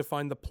trying to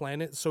find the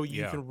planet, so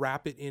you can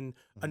wrap it in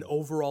an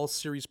overall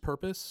series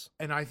purpose,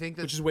 And I think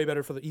which that's is way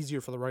better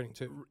easier for the writing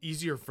too.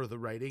 easier for the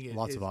writing.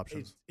 Lots of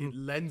options. It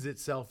lends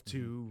itself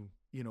to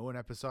an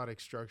episodic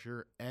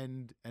structure,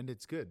 and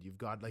it's good. You've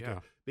got like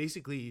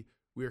basically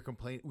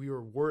we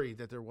were worried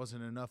that there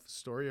wasn't enough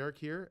story arc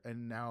here,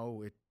 and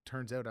now it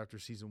turns out after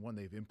season 1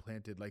 they've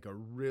implanted like a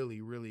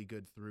really, really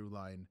good through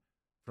line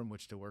from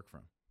which to work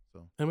from.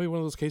 So And maybe one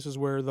of those cases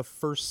where the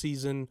first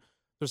season,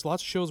 there's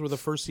lots of shows where the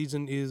first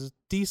season is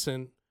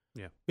decent,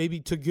 maybe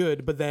to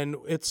good, but then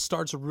it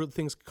starts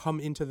things come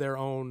into their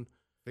own.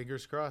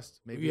 fingers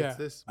crossed. Maybe it's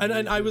this. And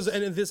Maybe I it's was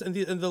this.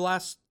 and the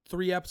last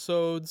 3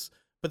 episodes,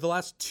 but the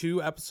last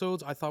 2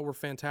 episodes I thought were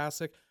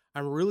fantastic.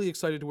 I'm really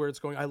excited to where it's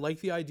going. I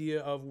like the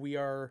idea of we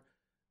are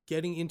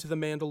getting into the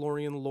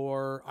Mandalorian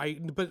lore.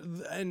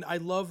 I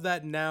love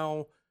that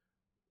now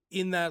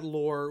in that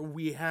lore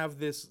we have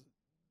this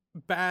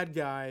bad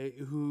guy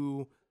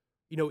who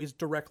is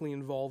directly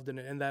involved in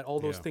it, and that all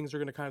those things are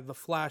going to the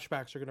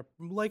flashbacks are going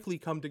to likely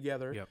come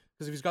together. Yep.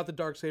 Because if he's got the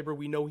Darksaber,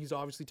 we know he's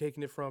obviously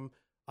taken it from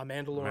a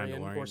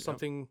Mandalorian or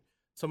something,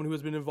 someone who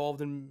has been involved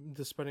in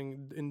the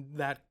spreading in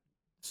that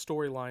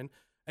storyline,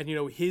 and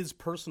his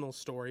personal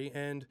story,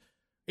 and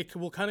it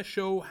will kind of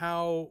show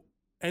how,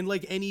 and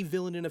like any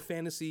villain in a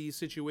fantasy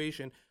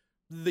situation,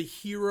 the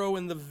hero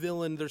and the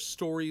villain, their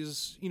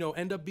stories,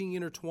 end up being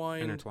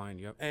intertwined.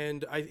 Yep.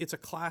 And it's a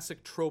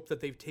classic trope that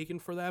they've taken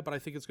for that, but I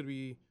think it's going to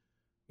be,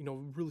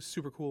 really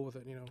super cool with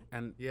it,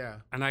 And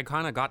Yeah. and I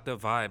kind of got the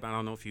vibe. I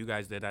don't know if you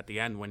guys did at the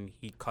end when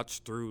he cuts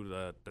through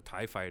the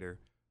TIE fighter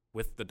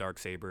with the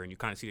Darksaber, and you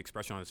kind of see the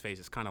expression on his face.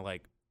 It's kind of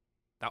like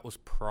that was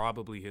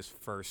probably his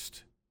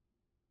first.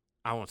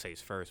 I won't say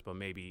his first, but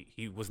maybe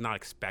he was not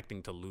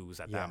expecting to lose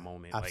at that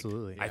moment.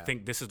 Absolutely. I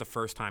think this is the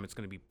first time it's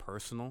going to be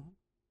personal,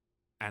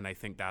 and I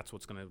think that's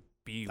what's going to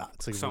be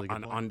That's a really good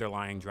an point.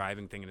 underlying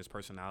driving thing in his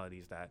personality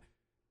is that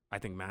I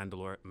think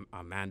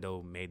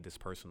Mando made this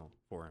personal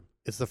for him.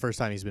 It's the first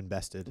time he's been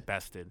bested.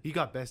 Bested. He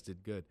got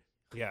bested good.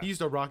 Yeah. He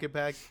used a rocket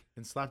pack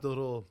and slapped a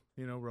little,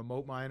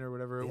 remote mine or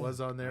whatever it was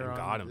on there. And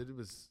got him. It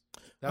was.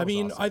 I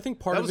mean, awesome. I think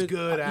part That of was it,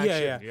 good yeah,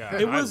 action. Yeah,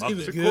 it I was loved it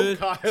was it. good.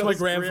 To quote To my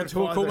Kyle's to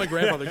quote my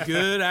grandfather,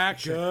 good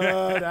action.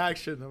 Good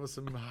action. That was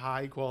some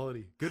high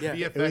quality. Good Yeah,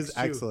 VFX. It was too.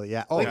 excellent.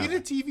 Yeah. Oh, Like yeah. in a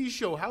TV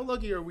show, how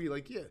lucky are we?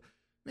 Like,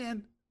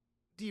 man,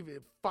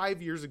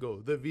 5 years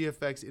ago, the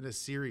VFX in a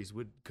series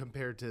would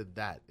compare to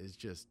that is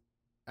just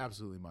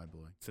absolutely mind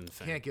blowing. It's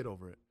insane. Can't get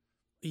over it.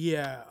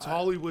 Yeah, It's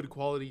Hollywood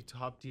quality,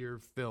 top tier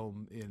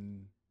film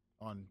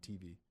on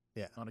TV.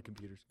 on a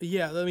computer.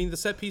 Yeah, I mean the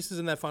set pieces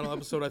in that final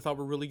episode I thought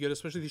were really good,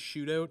 especially the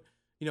shootout,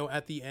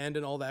 at the end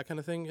and all that kind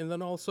of thing. And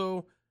then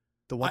also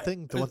The one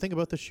thing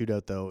about the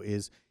shootout though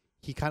is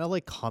he kind of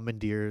like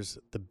commandeers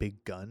the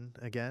big gun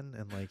again,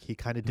 and like he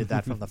kind of did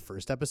that from the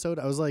first episode.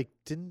 I was like,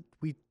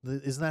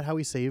 isn't that how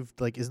he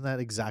saved? Like, isn't that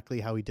exactly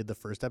how he did the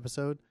first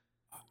episode?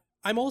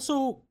 I'm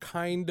also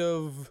kind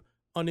of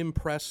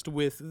unimpressed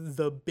with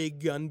the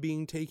big gun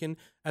being taken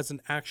as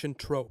an action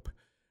trope.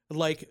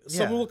 Like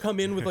someone will come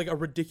in with like a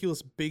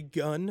ridiculous big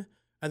gun,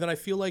 and then I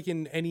feel like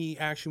in any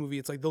action movie,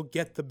 it's like they'll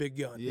get the big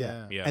gun.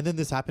 Yeah. And then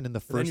this happened in the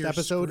then first you're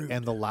episode screwed.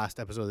 and the last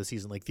episode of the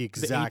season, like the The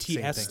exact same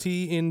thing.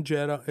 ATST in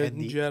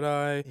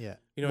Jedi. Yeah.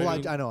 What I Well,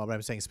 mean? I know, but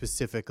I'm saying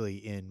specifically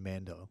in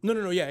Mando.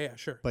 No, yeah,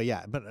 sure. But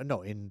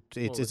no, it's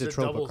Well, a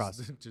trope doubles,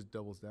 across. It just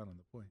doubles down on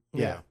the point.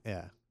 Yeah.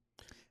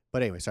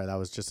 But anyway, sorry, that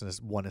was just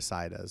one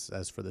aside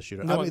as for the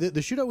shootout. No, I mean,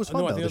 the shootout was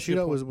fun no, I though. think The that's a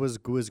good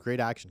shootout was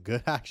great action,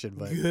 good action,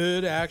 but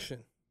Good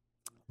action.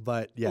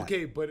 yeah.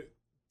 Okay, but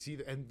see,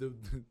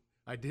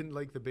 I didn't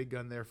like the big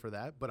gun there for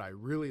that, but I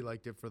really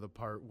liked it for the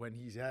part when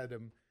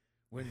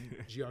when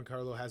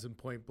Giancarlo has him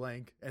point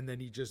blank, and then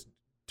he just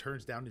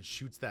turns down and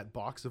shoots that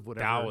box of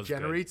whatever was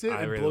generates good. it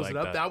I and really blows it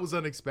liked up. that. That was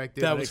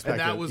unexpected. That was and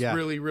that was yeah.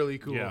 really, really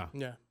cool. Yeah.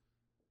 Yeah.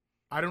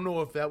 I don't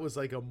know if that was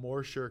like a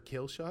more sure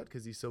kill shot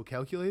because he's so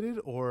calculated,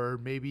 or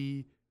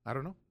maybe I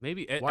don't know.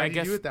 Maybe Why I did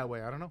guess he do it that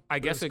way? I don't know. I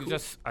But guess it it's was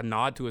just a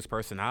nod to his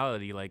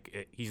personality.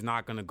 Like he's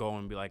not gonna go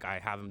and be like, I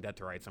have him dead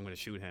to rights. I'm gonna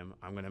shoot him.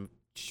 I'm gonna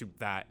shoot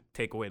that,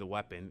 take away the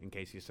weapon in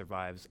case he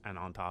survives, and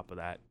on top of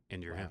that,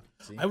 injure him.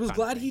 See? I was Kind of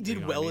glad thing, he you did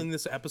know what I well mean? in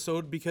this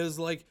episode because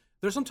like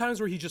there's some times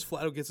where he just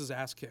flat out gets his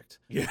ass kicked.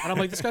 Yeah. And I'm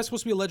like, this guy's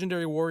supposed to be a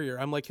legendary warrior.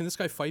 I'm like, can this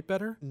guy fight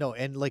better? No,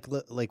 and like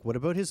what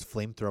about his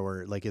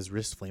flamethrower? Like his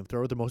wrist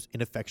flamethrower, the most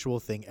ineffectual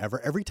thing ever.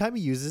 Every time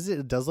he uses it,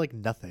 it does like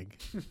nothing.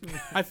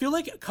 I feel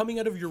like coming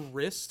out of your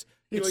wrist,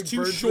 He, it's like, too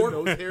burns the short.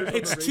 nose hairs on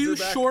It's the too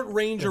Razorback. short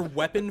range or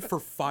weapon for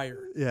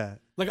fire. Yeah,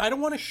 Like I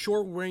don't want a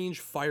short range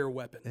fire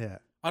weapon. yeah.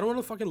 I don't want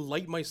to fucking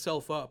light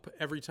myself up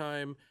every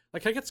time.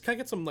 Like, can I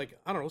get some like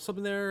I don't know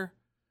something there?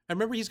 I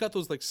remember he's got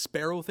those like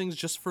sparrow things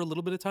just for a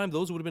little bit of time.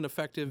 Those would have been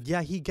effective.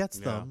 Yeah, he gets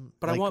Yeah. them.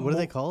 But I like, want what are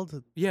they more-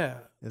 called? Yeah.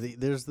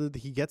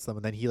 He gets them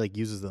and then he like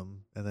uses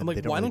them and then I'm they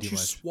like, don't why really don't do you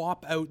much.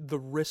 swap out the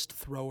wrist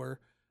thrower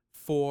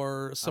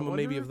for some of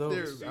maybe of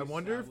those? I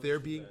wonder if they're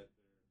being.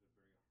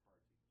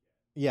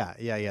 Yeah.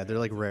 They're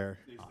like rare.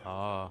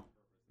 Oh,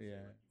 Yeah.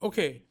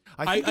 Okay,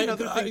 I think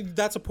another thing.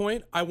 that's a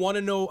point. I want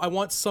to know. I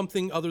want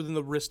something other than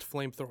the wrist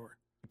flamethrower.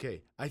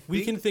 Okay,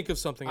 We can think of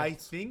something I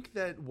else. think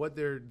that what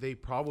they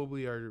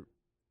probably are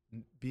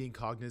being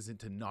cognizant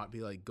to not be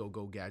like go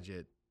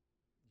gadget,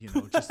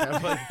 just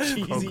have like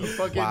cheesy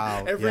fucking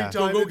Wow, every yeah.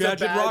 time Go it's a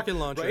Gadget bad, rocket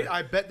launcher. Right?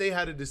 I bet they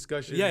had a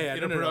discussion Yeah,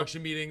 in a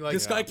production meeting like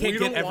This guy can't we get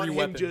don't every want him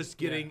weapon. just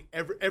getting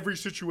every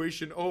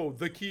situation. Oh,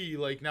 the key,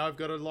 like now I've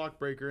got a lock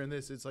breaker and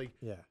this. It's like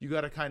Yeah. you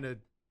got to kind of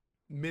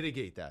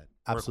mitigate that.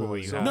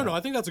 Absolutely. you No, have. no, I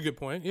think that's a good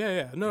point.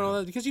 Yeah.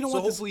 No, because you don't So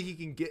want this. hopefully he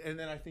can get, and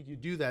then I think you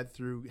do that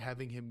through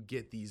having him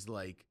get these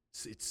like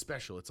it's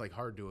special. It's like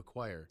hard to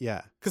acquire.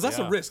 Yeah. Because that's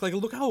a Yeah. risk. Like,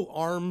 look how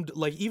armed.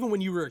 Like, even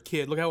when you were a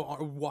kid, look how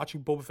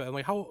watching Boba Fett.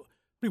 Like, how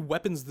many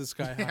weapons this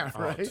guy Yeah, have.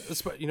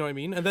 right. You know what I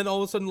mean? And then all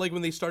of a sudden, like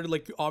when they started,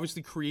 like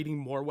obviously creating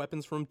more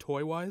weapons from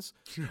toy wise,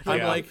 I'm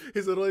Yeah. like,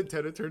 His little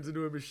antenna turns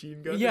into a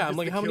machine gun. yeah, and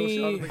I'm gets like, the kill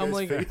shot on the I'm guy's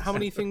like, face. how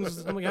many things?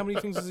 I'm like, how many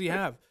things does he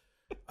have?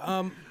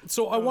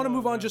 So I want to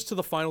move on just to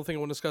the final thing I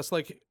want to discuss.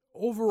 Like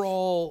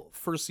overall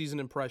first season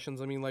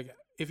impressions. I mean, like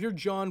if you're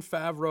Jon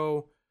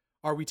Favreau,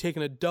 are we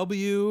taking a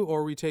W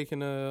or are we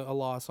taking a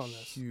loss on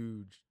this?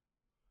 Huge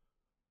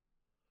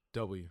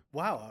W.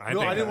 Wow. I No,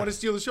 think I didn't that- want to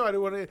steal the show. I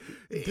didn't want to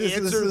This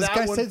answer guy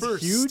that one says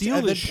first. huge Steal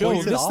and the then show.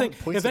 points it This off, thing,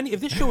 points if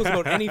this show is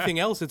about anything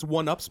else, it's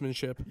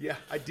one-upsmanship. Yeah,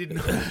 I did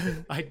not.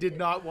 I did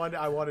not want.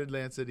 I wanted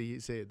Lance to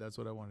say it. That's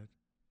what I wanted.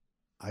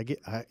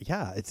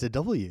 Yeah, it's a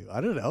W.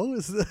 I don't know.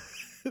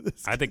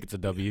 I think it's a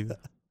W.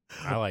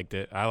 I liked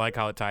it. I like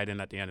how it tied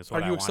in at the end. It's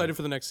what Are I you excited wanted.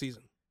 for the next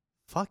season?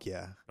 Fuck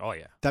yeah. Oh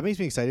yeah. That makes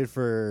me excited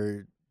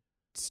for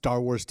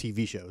Star Wars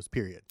TV shows,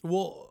 period.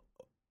 Well,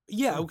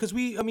 yeah, because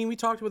we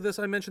talked about this.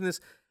 I mentioned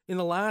this in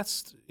the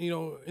last, in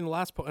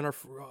our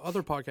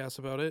other podcast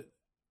about it.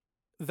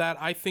 That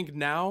I think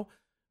now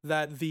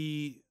that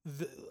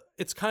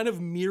it's kind of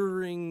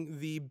mirroring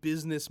the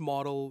business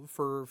model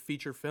for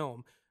feature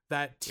film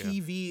that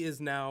TV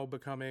is now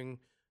becoming,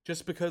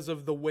 just because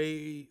of the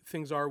way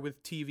things are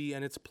with TV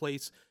and its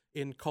place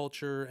in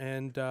culture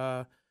and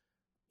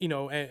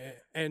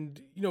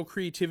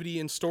creativity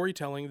and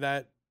storytelling,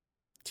 that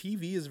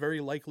TV is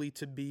very likely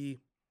to be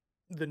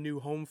the new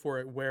home for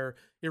it, where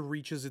it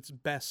reaches its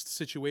best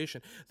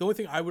situation. The only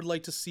thing I would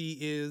like to see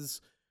is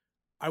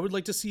a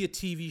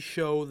TV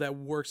show that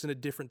works in a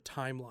different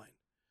timeline.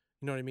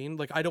 You know what I mean?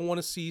 Like, I don't want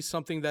to see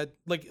something that,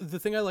 like, the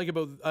thing I like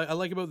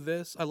about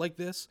this, I like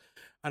this,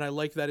 and I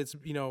like that it's,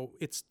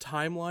 it's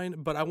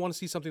timeline, but I want to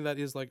see something that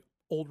is like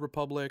Old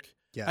Republic.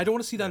 Yeah. I don't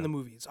want to see that in the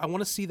movies. I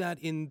want to see that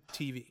in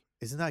TV.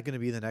 Isn't that going to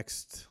be the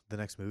next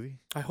movie?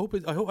 I hope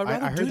it. I hope. I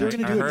heard they're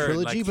going to I do a heard,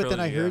 trilogy, like, but then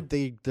I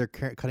trilogy, heard they're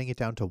cutting it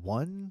down to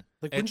one.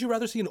 Like, wouldn't you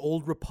rather see an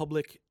Old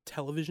Republic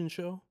television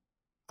show?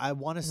 I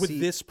want to With see.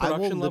 this I will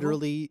production level?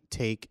 literally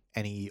take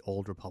any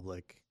Old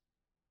Republic,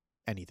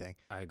 anything.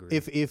 I agree.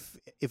 If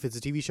it's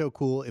a TV show,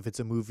 cool. If it's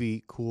a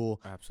movie,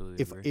 cool.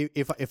 Absolutely If agree.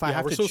 if I Yeah,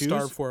 have we're to so choose,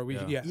 starved for it.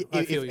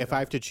 I feel you. if I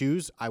have to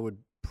choose, I would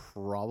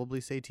probably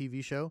say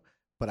TV show,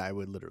 but I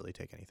would literally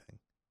take anything.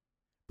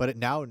 But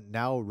now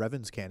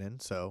Revan's canon,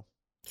 so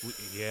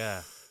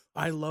Yeah.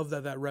 I love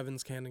that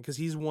Revan's canon because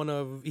he's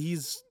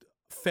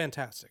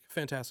fantastic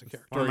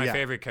character. One of my yeah.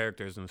 favorite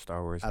characters in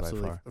Star Wars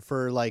absolutely by far.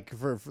 for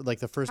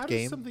the first How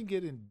game. does something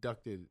get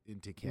inducted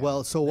into canon?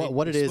 Well, so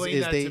what it is Explain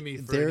that they to me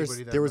for there's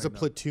anybody that there was a might not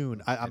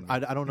platoon.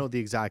 understand. I don't know the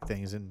exact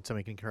things, and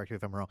somebody can correct me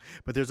if I'm wrong.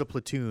 But there's a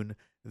platoon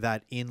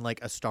that in like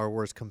a Star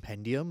Wars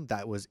compendium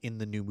that was in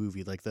the new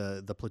movie. Like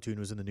the platoon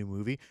was in the new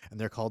movie, and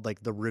they're called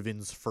like the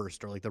Riven's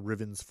First or like the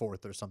Riven's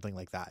Fourth or something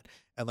like that.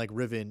 And like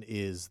Riven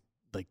is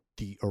like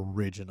the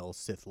original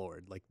Sith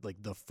Lord, like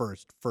the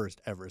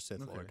first ever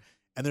Sith Okay. Lord.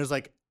 And there's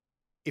like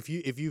if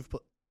you've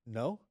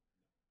no.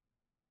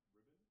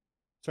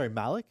 Sorry,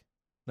 Malik?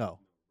 No.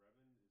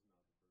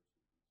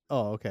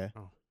 Oh, okay.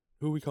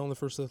 Who are we calling the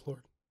first Sith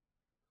Lord?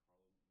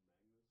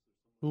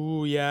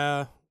 Ooh,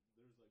 yeah.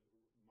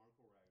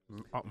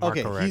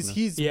 Okay, Marco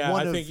he's Yeah,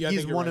 one I of think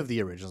he's you're one right. of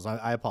the originals.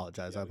 I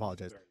apologize. I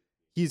apologize.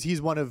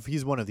 He's one of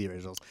the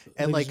originals.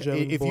 And Ladies like and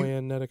gentlemen, if you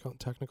Boyan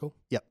Technical.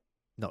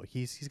 no,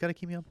 he's got to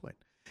keep me on point.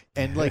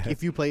 And like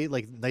if you play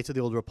like Knights of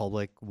the Old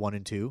Republic 1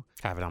 and 2,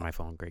 Have it on my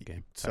phone. Great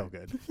game. so Sorry.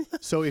 good.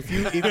 So if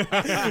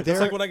It's there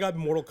like when I got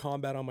Mortal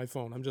Kombat on my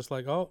phone. I'm just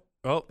like, oh,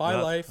 Oh, bye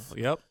yep. life.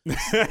 Yep.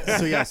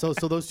 so yeah, so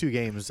those two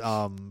games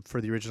for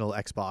the original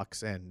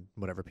Xbox and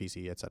whatever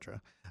PC, etc.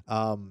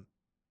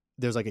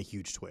 There's like a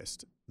huge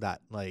twist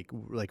that like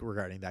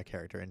regarding that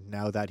character, and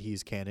now that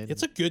he's canon,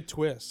 It's a good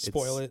twist.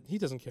 Spoil It's- it. He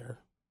doesn't care.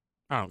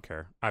 I don't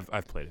care.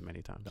 I've played it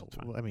many times. no, It's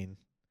fine. I mean,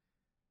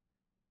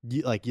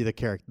 you the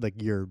character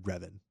like your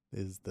Revan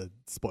is the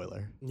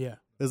spoiler. Yeah.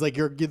 It's like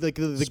you're the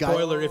guy.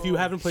 Spoiler: if you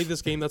haven't played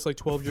this game, that's like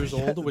 12 years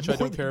Yeah, old, which I more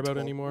don't than care about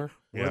 12. anymore.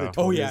 More than Yeah.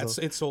 12 Oh years yeah, old.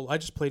 it's old. I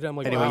just played it. I'm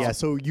like, Anyway, wow. yeah.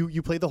 So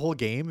you play the whole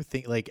game,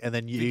 think like, and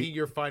then thinking you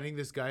you're finding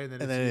this guy, and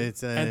then and then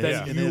it's and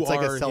then and you it's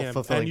like are a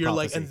self-fulfilling him, and you're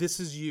like, prophecy. and this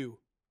is you.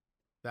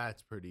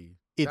 that's pretty.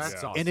 It's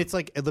That's awesome. and it's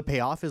like the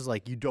payoff is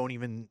like you don't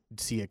even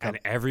see it And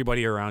coming.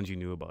 everybody around you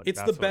knew about it. It's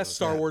That's the what best it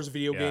Star was. Wars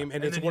video Yeah. game,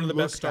 and it's then one of you the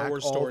best look Star back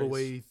Wars all stories. the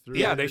way through.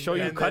 Yeah, and they then- show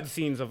you and then-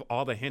 cutscenes of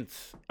all the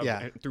hints.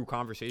 Yeah. Through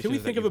conversations. Can we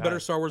that think of a you've better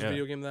had. Star Wars Yeah.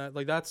 video game that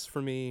like that's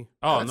for me?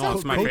 Oh That no, sounds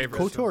it's my great. favorite.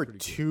 KOTOR Pretty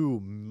good. 2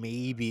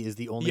 maybe is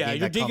the only Yeah, game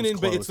you're that digging comes in,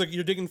 close. but it's like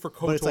you're digging for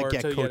KOTOR. but it's like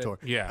to get it. KOTOR.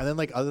 Yeah. And then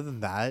like other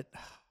than that,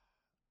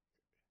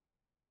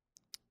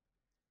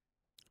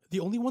 The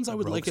only ones I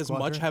would Rogue like as much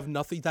Squadron? have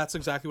nothing. That's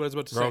exactly what I was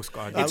about to Rogue say.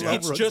 Squadron. It's I love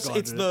it's Rogue just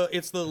Squadron.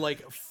 it's the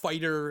like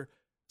fighter,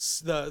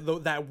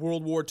 that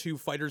World War II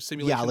fighter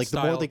simulation. yeah, like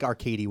style. the more like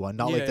arcadey one,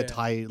 not Yeah, like the yeah.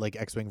 TIE like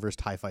X-wing versus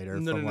TIE fighter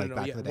No, from no, like no,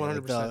 back yeah, in the day,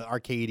 like 100%. the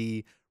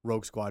arcadey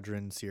Rogue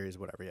Squadron series,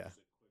 whatever. Yeah.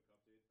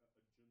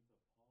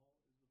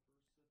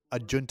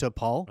 Ajunta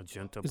Paul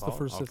Magenta Is the Paul?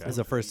 first Sith Okay. Lord. is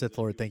the first Sith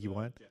Lord. Thank you,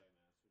 Juan.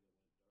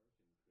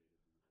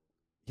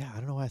 Yeah, I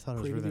don't know why I thought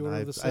it was Created the Riven.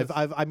 Order of the I've, Sith.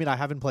 I mean, I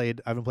haven't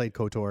played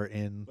KOTOR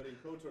in. But in KOTOR, you would know that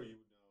as Revan,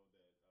 you go to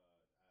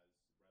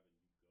Korriban,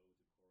 which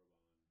names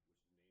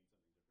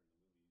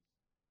something different in the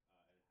movies, and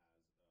it has all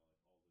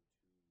the tunes.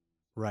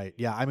 Right.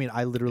 Yeah. I mean,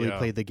 I literally Yeah.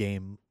 played the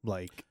game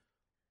like,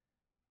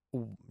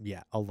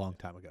 yeah, a long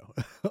time ago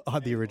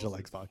on the original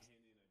Xbox.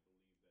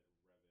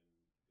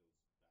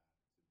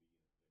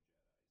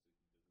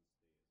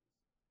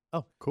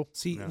 Oh, cool.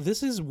 See, Yeah.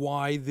 this is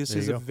why this There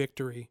is you a go.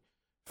 victory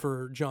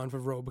for Jon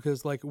Favreau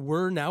because like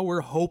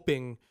we're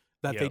hoping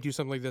that they Yep. do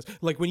something like this.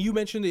 Like when you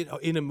mentioned it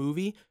in a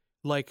movie,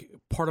 like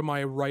part of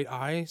my right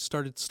eye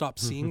stopped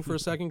seeing for a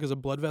second because a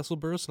blood vessel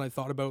burst, and I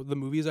thought about the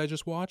movies I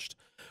just watched,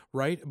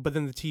 right? But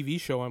then the TV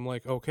show, I'm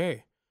like,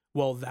 okay,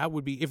 well that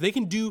would be if they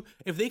can do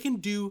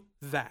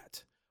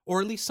that,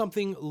 or at least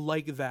something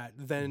like that,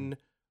 then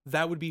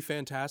that would be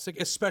fantastic,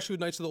 especially with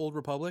Knights of the Old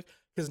Republic,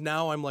 because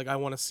now I'm like, I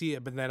want to see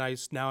it, but then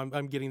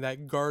I'm getting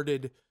that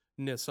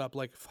guardedness up,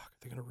 like, fuck,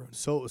 they're gonna ruin it.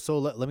 So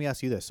let me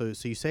ask you this. So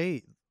you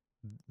say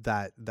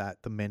that the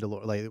the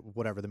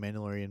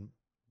Mandalorian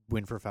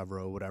win for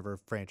Favreau, whatever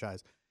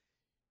franchise.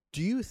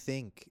 Do you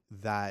think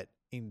that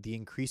in the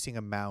increasing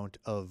amount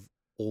of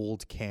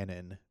old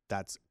canon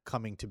that's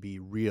coming to be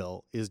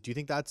real do you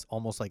think that's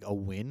almost like a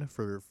win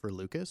for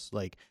Lucas?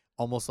 Like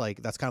almost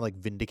like that's kind of like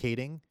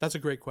vindicating? That's a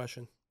great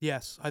question.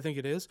 Yes, I think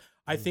it is.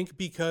 I think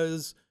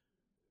because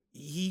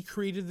he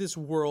created this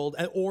world,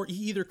 or he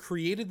either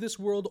created this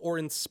world or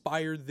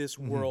inspired this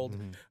world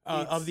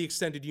of the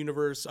extended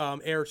universe,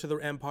 heir to the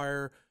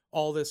Empire,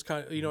 all this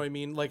kind of, you know what I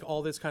mean? Like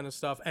all this kind of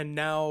stuff. And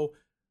now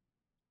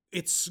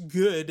it's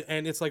good.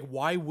 And it's like,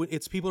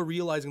 people are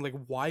realizing, like,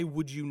 why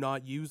would you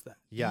not use that?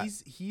 Yeah.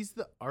 He's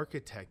the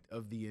architect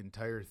of the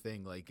entire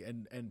thing. Like,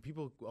 and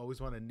people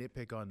always want to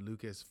nitpick on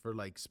Lucas for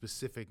like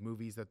specific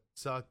movies that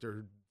sucked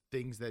or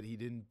things that he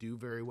didn't do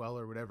very well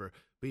or whatever.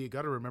 But you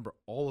got to remember,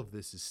 all of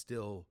this is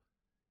still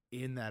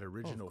in that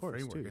original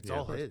course, framework. too. It's Yeah,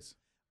 all of course. his.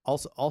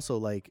 Also,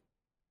 like,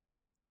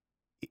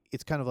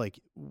 it's kind of like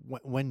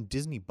when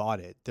Disney bought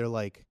it, they're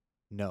like,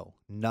 no,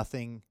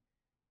 nothing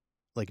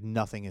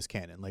is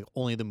canon, like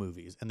only the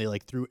movies, and they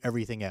like threw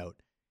everything out.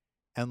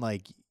 And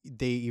like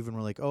they even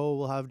were like, oh,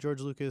 we'll have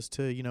George Lucas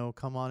to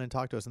come on and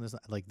talk to us, and this,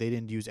 like, they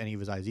didn't use any of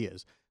his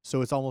ideas.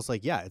 So it's almost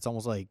like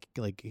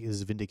like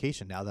his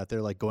vindication now that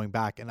they're like going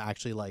back and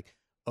actually like,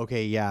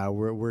 okay, yeah,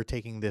 we're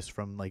taking this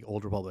from like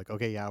Old Republic.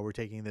 Okay, yeah, we're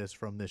taking this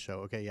from this show.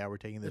 Okay, yeah, we're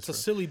taking this. It's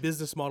a silly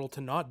business model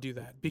to not do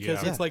that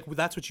because it's like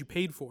that's what you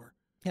paid for.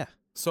 Yeah.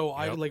 So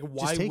I like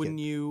why wouldn't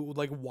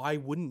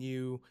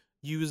you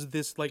use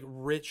this like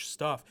rich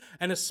stuff?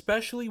 And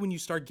especially when you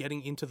start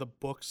getting into the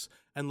books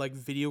and like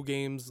video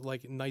games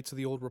like Knights of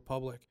the Old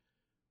Republic.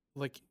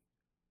 Like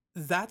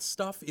that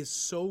stuff is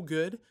so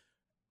good.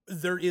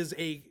 There is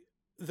a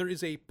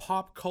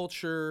pop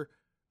culture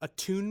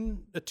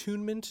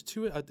attunement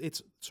to it.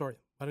 It's sorry,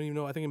 I don't even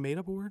know. I think I made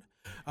up a word.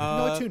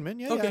 No, attunement.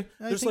 Yeah. Okay.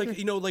 Yeah. There's like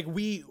like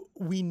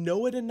we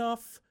know it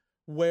enough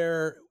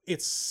where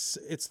it's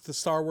the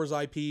Star Wars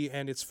IP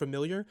and it's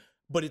familiar,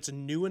 but it's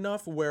new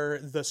enough where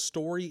the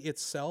story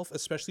itself,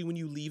 especially when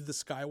you leave the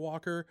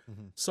Skywalker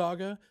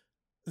saga,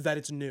 that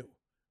it's new,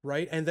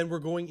 right? And then we're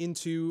going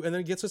into, and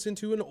then it gets us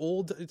into an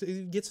old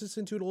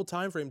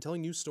time frame,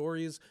 telling new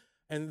stories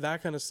and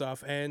that kind of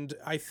stuff. And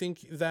I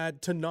think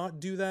that to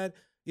not do that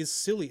is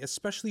silly,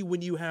 especially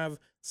when you have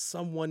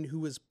someone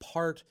who is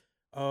part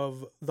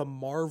of the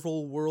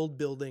Marvel world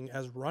building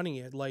as running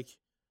it. Like,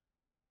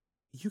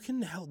 you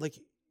can help, like,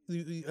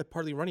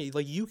 partly running it.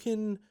 Like, you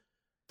can,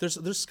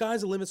 there's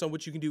sky's the limits on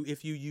what you can do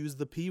if you use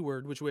the P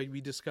word, which way we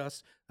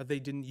discussed that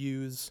they didn't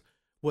use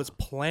was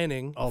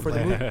planning for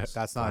the movies.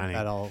 That's not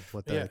at all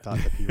what I thought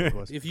the P word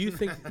was. If you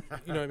think,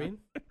 you know what I mean?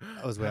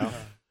 That was way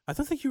off. I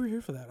don't think you were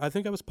here for that. I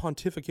think I was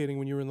pontificating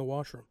when you were in the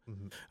washroom.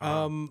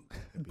 Mm-hmm.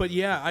 But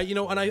yeah,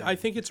 I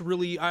think it's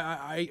really,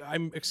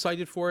 I'm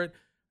excited for it.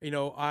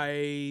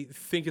 I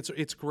think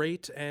it's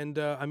great. And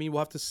I mean, we'll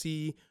have to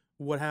see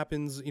what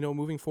happens,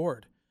 moving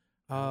forward.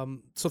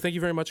 So thank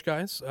you very much,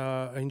 guys.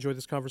 I enjoyed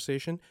this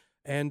conversation.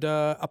 And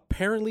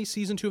apparently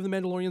season 2 of The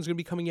Mandalorian is going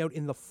to be coming out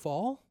in the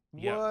fall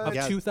of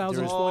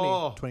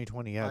 2020.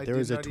 2020, yeah. There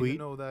was a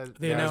tweet.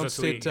 They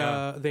announced it.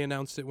 They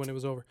announced it when it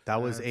was over.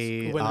 That was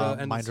a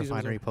Mind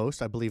Refinery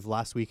post, I believe,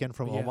 last weekend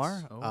from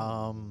Omar.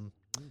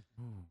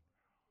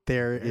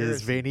 There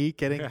is Vaney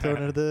getting thrown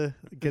under the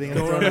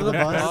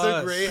bus.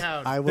 The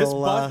Greyhound. I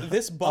will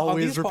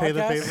always repay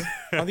the favor.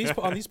 on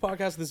these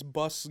podcasts, this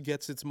bus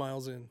gets its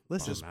miles in.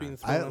 Listen, just being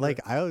thrown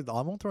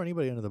I won't throw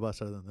anybody under the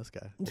bus other than this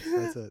guy.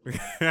 That's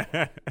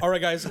it. All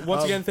right, guys.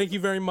 Once again, thank you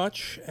very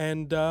much,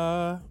 and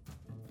we'll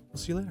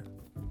see you later.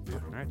 All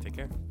right, take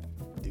care.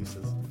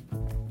 Deuces.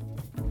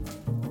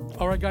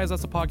 All right, guys,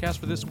 that's the podcast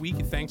for this week.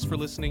 Thanks for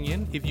listening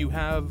in. If you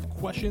have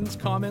questions,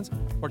 comments,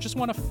 or just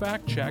want to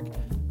fact check,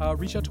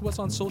 reach out to us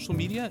on social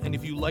media. And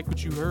if you like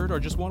what you heard or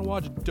just want to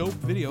watch dope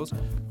videos,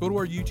 go to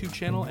our YouTube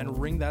channel and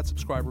ring that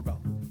subscriber bell.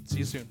 See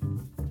you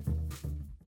soon.